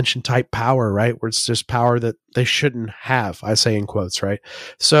 Dark Dimension type power, right? Where it's just power that they shouldn't have, I say in quotes, right?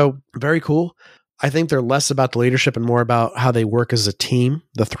 So very cool. I think they're less about the leadership and more about how they work as a team,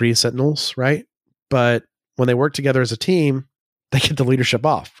 the 3 Sentinels, right? But when they work together as a team, they get the leadership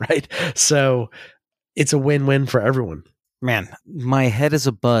off, right? So it's a win-win for everyone. Man, my head is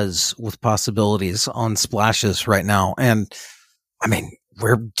abuzz with possibilities on splashes right now. And I mean,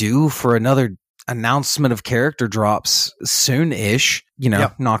 we're due for another announcement of character drops soon-ish,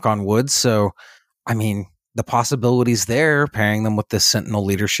 knock on wood. So, I mean, the possibilities there, pairing them with this Sentinel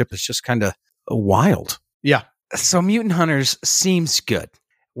leadership is just kind of wild. Yeah. So Mutant Hunters seems good.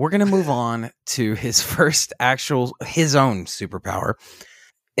 We're going to move on to his first his own superpower.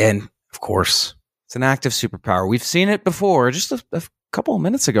 And of course, it's an active superpower. We've seen it before, just a couple of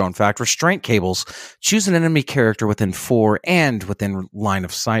minutes ago, in fact. Restraint cables. Choose an enemy character within 4 and within line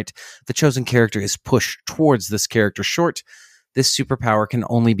of sight. The chosen character is pushed towards this character short. This superpower can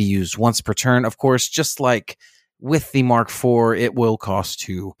only be used once per turn. Of course, just like with the Mark IV, it will cost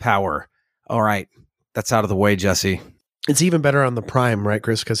 2 power. All right, that's out of the way, Jesse. It's even better on the Prime, right,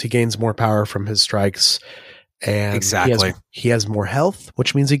 Chris? Because he gains more power from his strikes. And exactly. He has more health,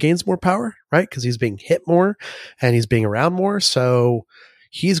 which means he gains more power, right? Because he's being hit more and he's being around more. So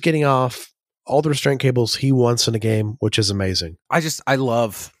he's getting off all the restraint cables he wants in a game, which is amazing. I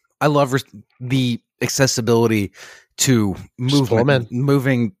love the accessibility to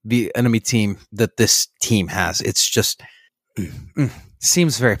moving the enemy team that this team has. It's just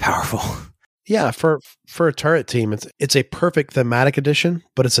seems very powerful. Yeah, for a turret team, it's a perfect thematic addition,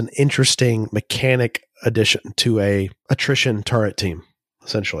 but it's an interesting mechanic addition to a attrition turret team,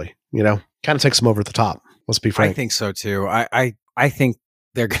 essentially. Kind of takes them over the top. Let's be frank. I think so too. I think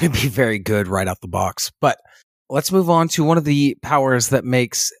they're going to be very good right out the box. But let's move on to one of the powers that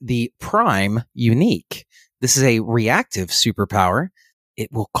makes the Prime unique. This is a reactive superpower. It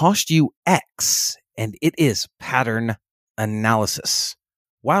will cost you X, and it is pattern analysis.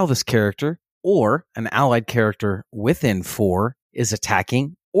 While this character or an allied character within 4 is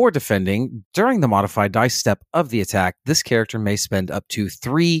attacking or defending during the modified dice step of the attack, this character may spend up to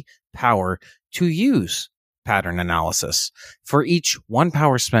 3 power to use pattern analysis. For each 1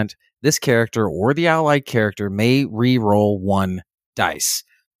 power spent, this character or the allied character may re-roll 1 dice.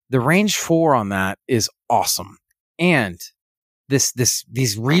 The range 4 on that is awesome. And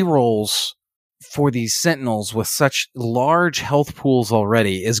these re-rolls for these Sentinels with such large health pools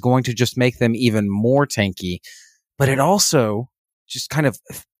already is going to just make them even more tanky. But it also, just kind of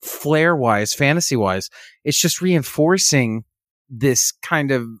flair-wise, fantasy-wise, it's just reinforcing this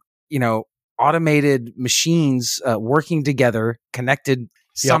kind of, automated machines working together, connected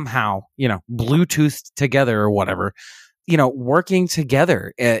somehow, Bluetooth together or whatever, working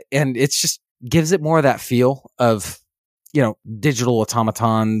together. And it's just gives it more of that feel of, digital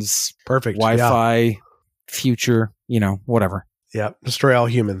automatons, perfect Wi-Fi, future, whatever. Yeah, destroy all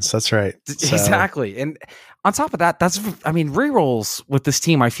humans. That's right. So. Exactly. And on top of that, rerolls with this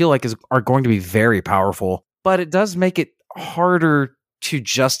team, I feel like are going to be very powerful, but it does make it harder to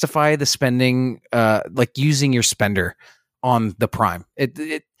justify the spending, like using your spender on the Prime.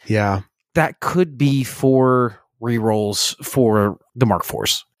 Yeah. That could be for rerolls for the Mark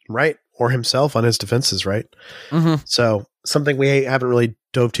IVs. Right. Or himself on his defenses, right? Mm-hmm. So something we haven't really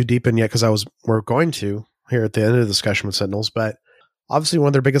dove too deep in yet because we're going to here at the end of the discussion with Sentinels, but obviously one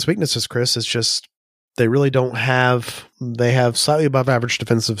of their biggest weaknesses, Chris, is just they really don't have, they have slightly above average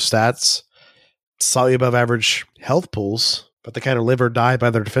defensive stats, slightly above average health pools, but they kind of live or die by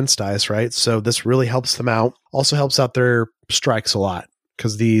their defense dice, right? So this really helps them out. Also helps out their strikes a lot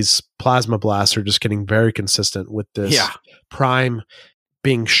because these plasma blasts are just getting very consistent with this Prime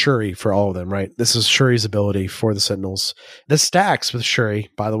being Shuri for all of them, right? This is Shuri's ability for the Sentinels. This stacks with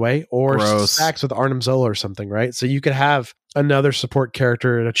Shuri, by the way, or stacks with Arnim Zola or something, right? So you could have another support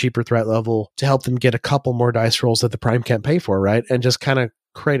character at a cheaper threat level to help them get a couple more dice rolls that the Prime can't pay for, right? And just kind of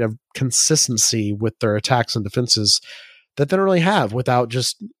create a consistency with their attacks and defenses that they don't really have without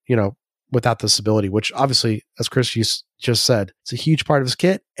just, without this ability, which obviously, as Chris just said, it's a huge part of his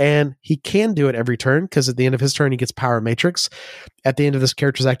kit, and he can do it every turn because at the end of his turn, he gets Power Matrix. At the end of this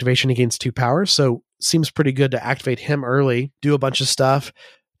character's activation, he gains 2 power, so seems pretty good to activate him early, do a bunch of stuff,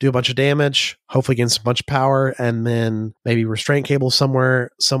 do a bunch of damage, hopefully gain some bunch of power, and then maybe restraint cable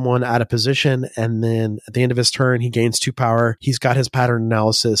someone out of position, and then at the end of his turn, he gains 2 power. He's got his pattern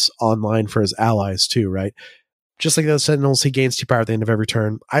analysis online for his allies too, right? Just like those Sentinels, he gains 2 power at the end of every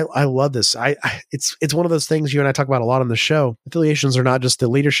turn. I love this. It's one of those things you and I talk about a lot on the show. Affiliations are not just the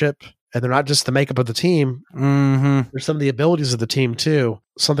leadership, and they're not just the makeup of the team. Mm-hmm. There's some of the abilities of the team too.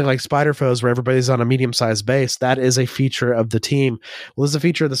 Something like Spider Foes, where everybody's on a medium-sized base, that is a feature of the team. Well, there's a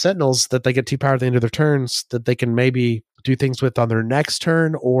feature of the Sentinels that they get 2 power at the end of their turns that they can maybe do things with on their next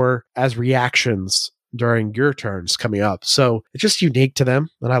turn or as reactions during your turns coming up. So it's just unique to them,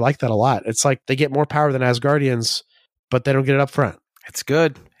 and I like that a lot. It's like they get more power than Asgardians, but they don't get it up front. It's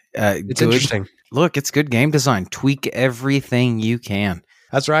good. It's interesting. Look, it's good game design. Tweak everything you can.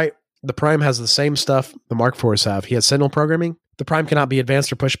 That's right. The Prime has the same stuff the Mark IVs have. He has Sentinel programming. The Prime cannot be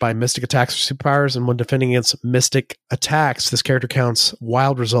advanced or pushed by mystic attacks or superpowers, and when defending against mystic attacks, this character counts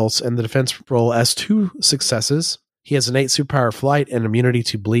wild results and the defense roll as 2 successes. He has innate superpower flight and immunity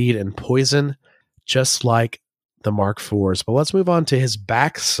to bleed and poison, just like the Mark IVs. But let's move on to his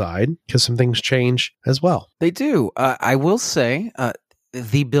backside because some things change as well. They do. I will say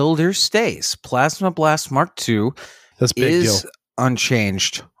the builder stays. Plasma Blast Mark II That's big is deal.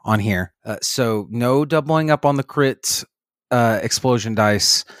 Unchanged on here. So no doubling up on the crit explosion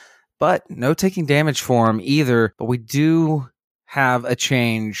dice, but no taking damage for him either. But we do have a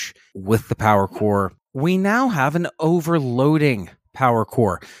change with the power core. We now have an overloading power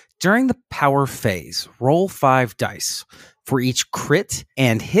core. During the power phase, roll 5 dice. For each crit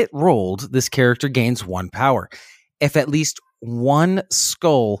and hit rolled, this character gains 1 power. If at least 1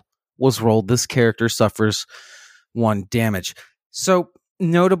 skull was rolled, this character suffers 1 damage. So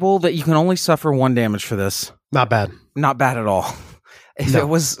notable that you can only suffer 1 damage for this. Not bad. Not bad at all. If it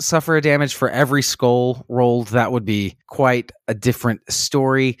was suffer a damage for every skull rolled, that would be quite a different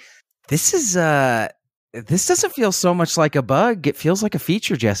story. This doesn't feel so much like a bug. It feels like a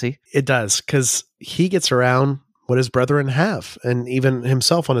feature, Jesse. It does, because he gets around what his brethren have, and even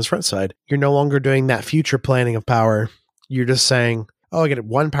himself on his front side. You're no longer doing that future planning of power. You're just saying, I get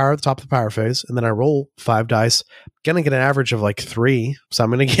 1 power at the top of the power phase, and then I roll 5 dice. I'm going to get an average of 3, so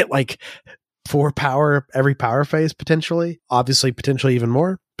I'm going to get 4 power every power phase, potentially. Obviously, potentially even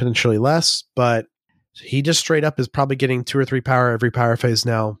more, potentially less, but he just straight up is probably getting 2 or 3 power every power phase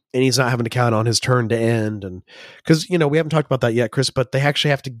now, and he's not having to count on his turn to end. And because, we haven't talked about that yet, Chris, but they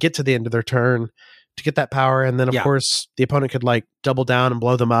actually have to get to the end of their turn to get that power. And then, of course, the opponent could double down and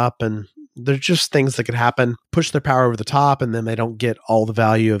blow them up. And there's just things that could happen, push their power over the top, and then they don't get all the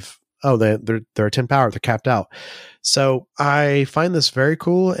value of, they're at 10 power, they're capped out. So I find this very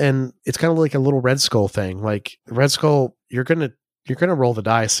cool. And it's kind of like a little Red Skull thing. Like Red Skull, you're going to roll the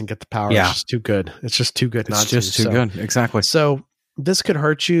dice and get the power. Yeah. It's just too good. It's just too good. It's just too good. Exactly. So this could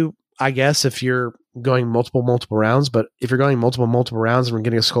hurt you, I guess, if you're going multiple rounds. But if you're going multiple rounds and we're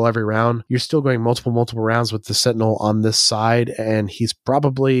getting a skull every round, you're still going multiple rounds with the Sentinel on this side. And he's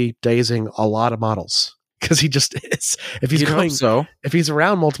probably dazing a lot of models because he just is. If he's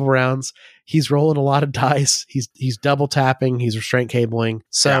around multiple rounds, he's rolling a lot of dice. He's double tapping. He's restraint cabling.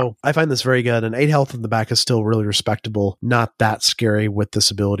 So I find this very good. And 8 health in the back is still really respectable. Not that scary with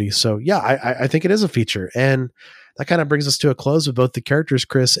this ability. So I think it is a feature. And that kind of brings us to a close with both the characters,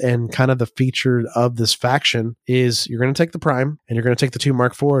 Chris, and kind of the feature of this faction is you're going to take the Prime and you're going to take the 2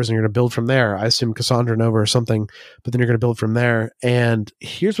 Mark IVs and you're going to build from there. I assume Cassandra Nova or something, but then you're going to build from there. And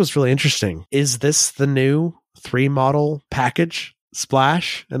here's what's really interesting. Is this the new 3 model package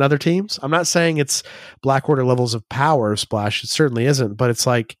Splash and other teams. I'm not saying it's Black Order levels of power Splash. It certainly isn't, but it's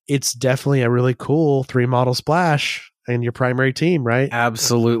like, it's definitely a really cool 3-model Splash in your primary team, right?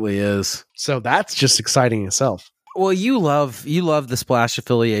 Absolutely is. So that's just exciting in itself. Well, you love the Splash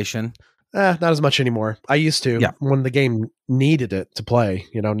affiliation. Not as much anymore. I used to when the game needed it to play.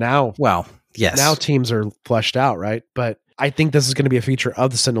 Now. Well, yes. Now teams are fleshed out, right? But I think this is going to be a feature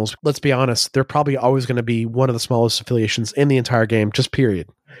of the Sentinels. Let's be honest; they're probably always going to be one of the smallest affiliations in the entire game. Just period.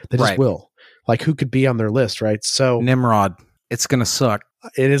 They just will. Like, who could be on their list, right? So Nimrod. It's going to suck.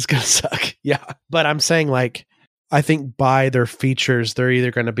 It is going to suck. Yeah, but I'm saying, like, I think by their features, they're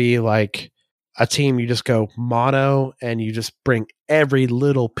either going to be like a team you just go mono and you just bring every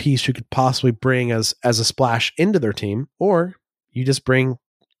little piece you could possibly bring as a splash into their team, or you just bring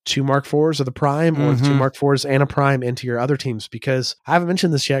 2 Mark IVs of the Prime or 2 Mark IVs and a Prime into your other teams. Because I haven't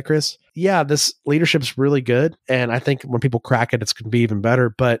mentioned this yet, Chris. Yeah, this leadership's really good. And I think when people crack it, it's going to be even better.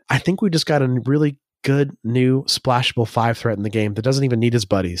 But I think we just got a really good new splashable 5 threat in the game that doesn't even need his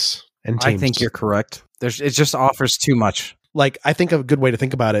buddies and teams. I think you're correct. It just offers too much. Like, I think a good way to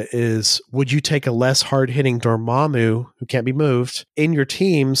think about it is, would you take a less hard-hitting Dormammu, who can't be moved, in your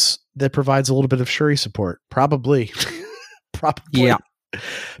teams that provides a little bit of Shuri support? Probably. Probably. Yeah.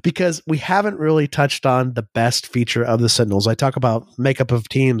 Because we haven't really touched on the best feature of the Sentinels. I talk about makeup of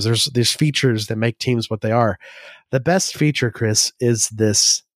teams. There's features that make teams what they are. The best feature, Chris, is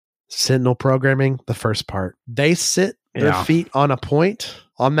this Sentinel programming, the first part. They sit their feet on a point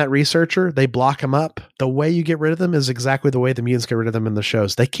on that researcher. They block them up. The way you get rid of them is exactly the way the mutants get rid of them in the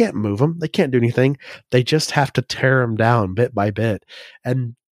shows. They can't move them. They can't do anything. They just have to tear them down bit by bit.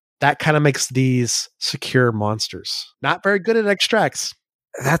 And that kind of makes these secure monsters. Not very good at extracts.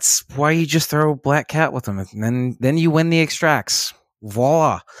 That's why you just throw Black Cat with them, and then you win the extracts.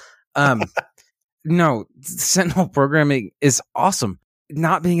 Voila. No, Sentinel programming is awesome.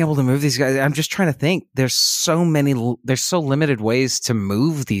 Not being able to move these guys, I'm just trying to think. There's so limited ways to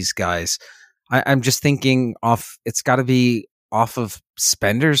move these guys. I'm just thinking it's got to be off of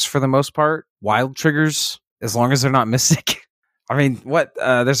spenders for the most part. Wild triggers, as long as they're not mystic. I mean,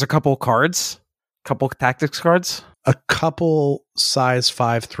 there's a couple cards, couple tactics cards. A couple size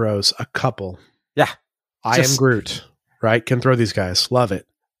 5 throws. A couple. Yeah. I am Groot, right? Can throw these guys. Love it.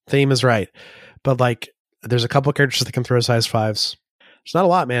 Theme is right. But like, there's a couple characters that can throw size 5s. It's not a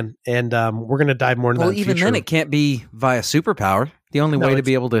lot, man. And we're going to dive more into that in the even future. Then it can't be via superpower. The only way to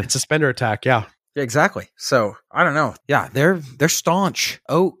be able to... It's a spender attack, yeah. Exactly. So, I don't know. Yeah, they're staunch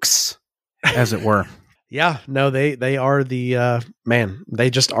oaks, as it were. Yeah, no, they are the they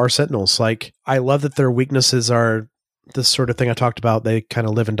just are Sentinels. Like, I love that their weaknesses are this sort of thing I talked about. They kind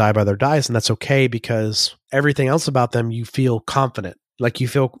of live and die by their dice, and that's okay because everything else about them, you feel confident. Like, you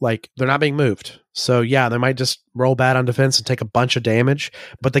feel like they're not being moved. So yeah, they might just roll bad on defense and take a bunch of damage,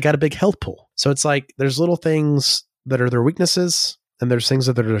 but they got a big health pool. So it's like there's little things that are their weaknesses, and there's things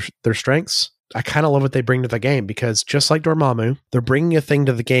that are their strengths. I kind of love what they bring to the game because just like Dormammu, they're bringing a thing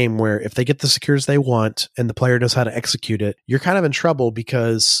to the game where if they get the secures they want and the player knows how to execute it, you're kind of in trouble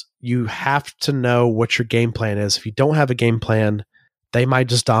because you have to know what your game plan is. If you don't have a game plan, they might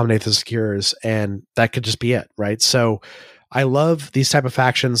just dominate the secures and that could just be it, right? So I love these type of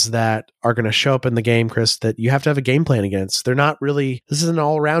factions that are going to show up in the game, Chris, that you have to have a game plan against. They're not really, this is an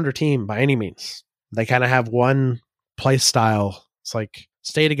all-rounder team by any means. They kind of have one play style. It's like,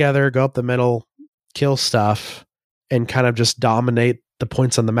 stay together, go up the middle, kill stuff, and kind of just dominate the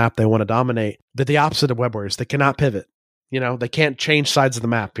points on the map they want to dominate. They're the opposite of Web Warriors. They cannot pivot. They can't change sides of the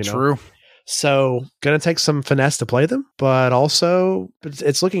map. True. So going to take some finesse to play them, but also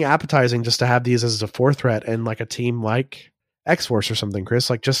it's looking appetizing just to have these as a 4 threat and like a team like X-Force or something, Chris.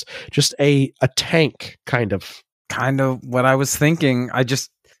 Like just a tank kind of. Kind of what I was thinking.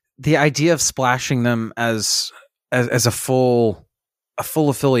 The idea of splashing them as a full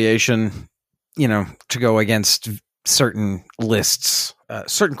affiliation, to go against certain lists,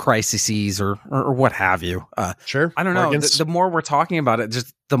 certain crises or what have you. Sure. I don't know. The more we're talking about it,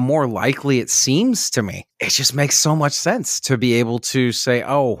 just the more likely it seems to me. It just makes so much sense to be able to say,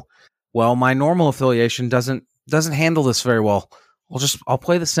 oh, well, my normal affiliation doesn't handle this very well. I'll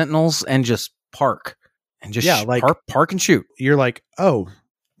play the Sentinels and just park and just park and shoot. You're like, oh,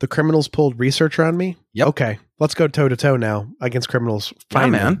 the criminals pulled Researcher on me? Yep. Okay, let's go toe-to-toe now against criminals.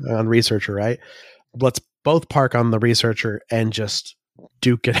 Fine, man. On Researcher, right? Let's both park on the Researcher and just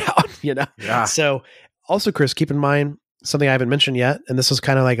duke it out, Yeah. So also, Chris, keep in mind something I haven't mentioned yet, and this is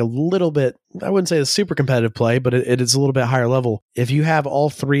kind of like a little bit, I wouldn't say a super competitive play, but it is a little bit higher level. If you have all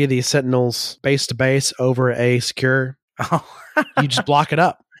 3 of these Sentinels base to base over a secure, you just block it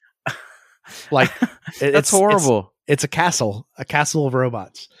up. Like, that's horrible. it's a castle of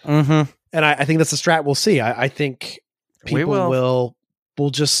robots. Mm-hmm. And I think that's a strat we'll see. I think people will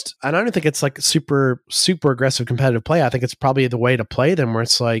just, and I don't think it's like super, super aggressive competitive play. I think it's probably the way to play them where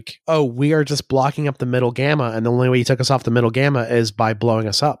it's like, oh, we are just blocking up the middle gamma. And the only way you took us off the middle gamma is by blowing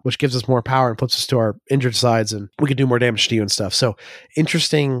us up, which gives us more power and puts us to our injured sides and we can do more damage to you and stuff. So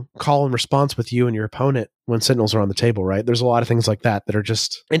interesting call and response with you and your opponent when Sentinels are on the table, right? There's a lot of things like that that are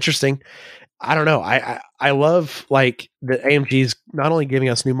just interesting. I don't know. I love like that AMG's not only giving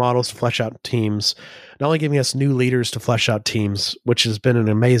us new models to flesh out teams, not only giving us new leaders to flesh out teams, which has been an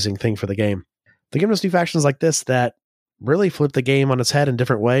amazing thing for the game. They're giving us new factions like this that really flip the game on its head in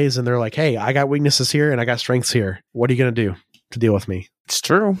different ways. And they're like, hey, I got weaknesses here and I got strengths here. What are you going to do to deal with me? It's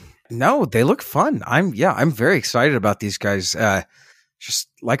true. No, they look fun. I'm very excited about these guys. Just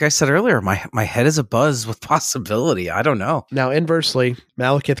like I said earlier, my head is abuzz with possibility. I don't know. Now, inversely,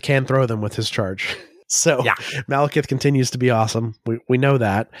 Malekith can throw them with his charge. So yeah. Malekith continues to be awesome. We know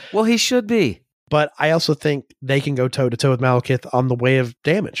that. Well, he should be. But I also think they can go toe-to-toe with Malekith on the way of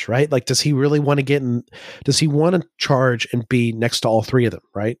damage, right? Like, does he really want to get in? Does he want to charge and be next to all three of them,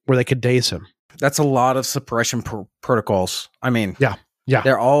 right? Where they could daze him. That's a lot of suppression protocols. I mean, yeah.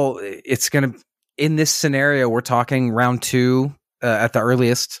 They're all, it's going to, in this scenario, we're talking round 2 at the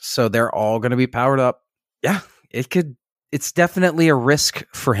earliest. So they're all going to be powered up. Yeah, it's definitely a risk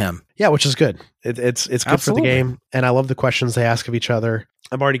for him. Yeah, which is good. It's good Absolutely. For the game. And I love the questions they ask of each other.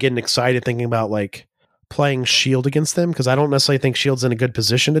 I'm already getting excited thinking about like playing Shield against them because I don't necessarily think Shield's in a good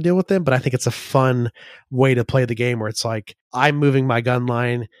position to deal with them, but I think it's a fun way to play the game where it's like I'm moving my gun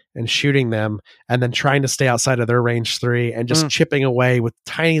line and shooting them and then trying to stay outside of their range 3 and just chipping away with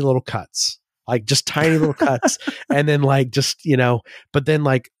tiny little cuts. Like just tiny little cuts and then like just, but then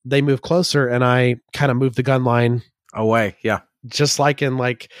like they move closer and I kind of move the gun line away. Yeah. Just like in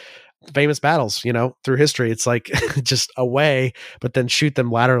like famous battles, through history, it's like just away, but then shoot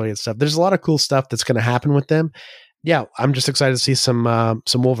them laterally and stuff. There's a lot of cool stuff that's going to happen with them. Yeah. I'm just excited to see some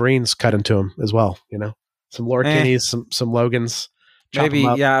Wolverines cut into them as well. Some Lord Kinneys, some Logans. Maybe.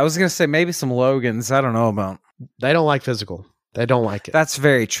 Yeah. I was going to say maybe some Logans. I don't know about. They don't like physical. They don't like it. That's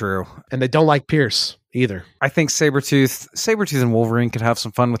very true. And they don't like Pierce either. I think Sabretooth and Wolverine could have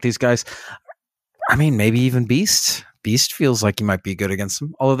some fun with these guys. I mean, maybe even Beast. Beast feels like he might be good against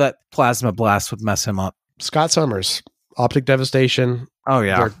them. Although that Plasma Blast would mess him up. Scott Summers, Optic Devastation. Oh,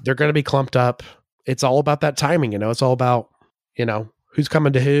 yeah. They're going to be clumped up. It's all about that timing, It's all about, who's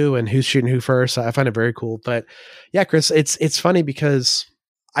coming to who and who's shooting who first. I find it very cool. But yeah, Chris, it's funny because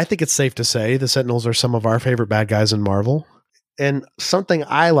I think it's safe to say the Sentinels are some of our favorite bad guys in Marvel. And something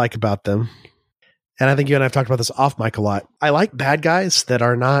I like about them, and I think you and I have talked about this off mic a lot, I like bad guys that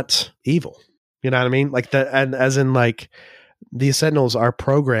are not evil. You know what I mean? Like that, and as in like these Sentinels are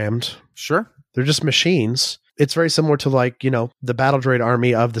programmed. Sure. They're just machines. It's very similar to like, the battle droid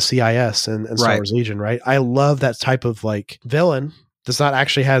army of the CIS and Star Wars Legion, right? I love that type of like villain that's not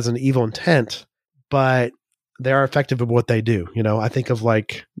actually has an evil intent, but they are effective at what they do. I think of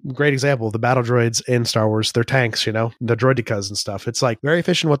like great example, the battle droids in Star Wars, they're tanks, the droidicas and stuff. It's like very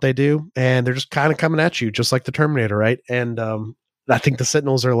efficient what they do. And they're just kind of coming at you just like the Terminator. Right. And I think the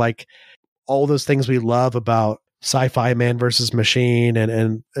Sentinels are like all those things we love about sci-fi man versus machine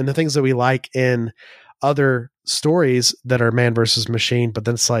and the things that we like in other stories that are man versus machine. But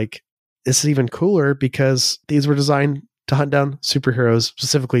then it's like, this is even cooler because these were designed to hunt down superheroes,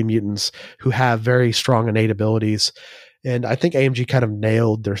 specifically mutants, who have very strong innate abilities. And I think AMG kind of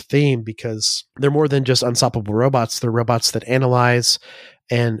nailed their theme because they're more than just unstoppable robots. They're robots that analyze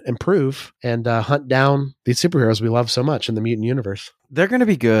and improve and hunt down these superheroes we love so much in the mutant universe. They're going to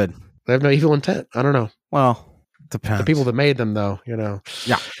be good. They have no evil intent. I don't know. Well, depends. The people that made them, though,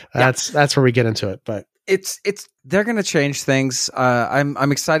 Yeah. That's where we get into it. But they're going to change things.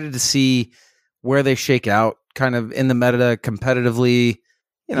 I'm excited to see where they shake out kind of in the meta competitively,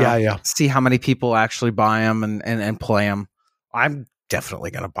 see how many people actually buy them and play them. I'm definitely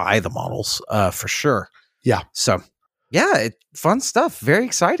going to buy the models for sure. Yeah. So yeah, fun stuff. Very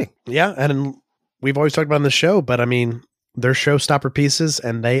exciting. Yeah. And we've always talked about on the show, but I mean, they're showstopper pieces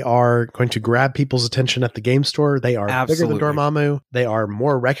and they are going to grab people's attention at the game store. They are Absolutely. bigger than Dormammu. They are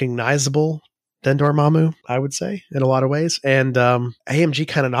more recognizable than Dormammu, I would say, in a lot of ways. And AMG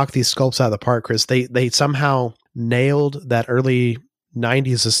kind of knocked these sculpts out of the park, Chris. They somehow nailed that early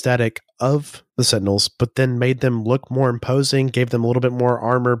 90s aesthetic of the Sentinels, but then made them look more imposing, gave them a little bit more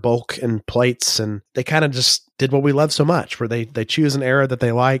armor, bulk, and plates. And they kind of just did what we love so much, where they choose an era that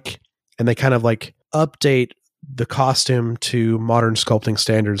they like, and they kind of like update the costume to modern sculpting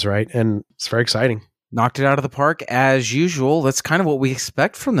standards, right? And it's very exciting. Knocked it out of the park as usual. That's kind of what we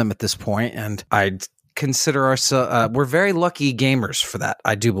expect from them at this point. And consider ourselves, we're very lucky gamers for that,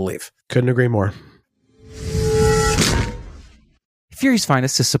 I do believe. Couldn't agree more. Fury's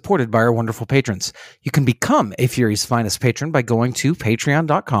Finest is supported by our wonderful patrons. You can become a Fury's Finest patron by going to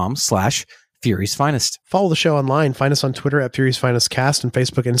patreon.com/Fury's Finest. Follow the show online. Find us on Twitter at Fury's Finest Cast and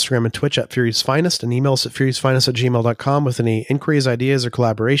Facebook, Instagram, and Twitch at Fury's Finest, and email us at furiousfinest@gmail.com with any inquiries, ideas, or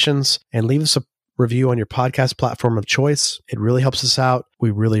collaborations, and leave us a review on your podcast platform of choice. It really helps us out. We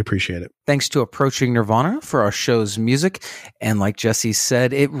really appreciate it. Thanks to Approaching Nirvana for our show's music. And like Jesse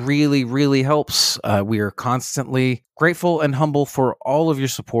said, it really, really helps. We are constantly grateful and humble for all of your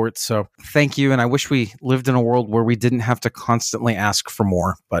support. So thank you. And I wish we lived in a world where we didn't have to constantly ask for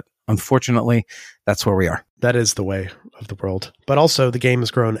more. But unfortunately, that's where we are. That is the way of the world. But also, the game has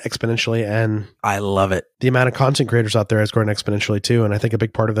grown exponentially, and I love it. The amount of content creators out there has grown exponentially too. And I think a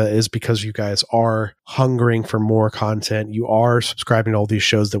big part of that is because you guys are hungering for more content. You are subscribing to all these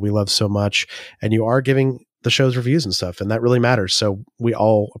shows that we love so much, and you are giving the show's reviews and stuff. And that really matters. So we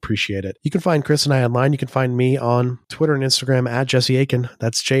all appreciate it. You can find Chris and I online. You can find me on Twitter and Instagram at Jesse Aiken.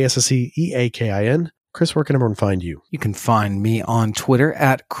 That's JSSEAKIN. Chris, where can everyone find you? You can find me on Twitter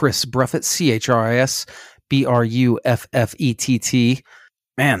at Chris Bruffett, ChrisBruffett.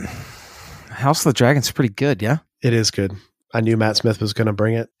 Man, House of the Dragon's pretty good, yeah? It is good. I knew Matt Smith was going to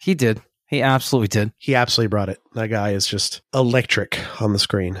bring it. He did. He absolutely did. He absolutely brought it. That guy is just electric on the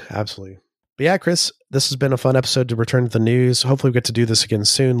screen. Absolutely. But yeah, Chris, this has been a fun episode to return to the news. Hopefully we get to do this again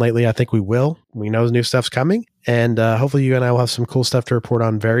soon. Lately, I think we will. We know new stuff's coming. And hopefully you and I will have some cool stuff to report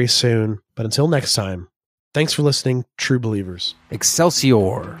on very soon. But until next time, thanks for listening, true believers.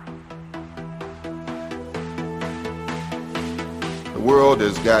 Excelsior. The world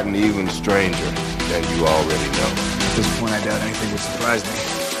has gotten even stranger than you already know. At this point, I doubt anything would surprise me.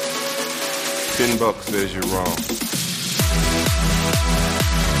 $10 says you're wrong.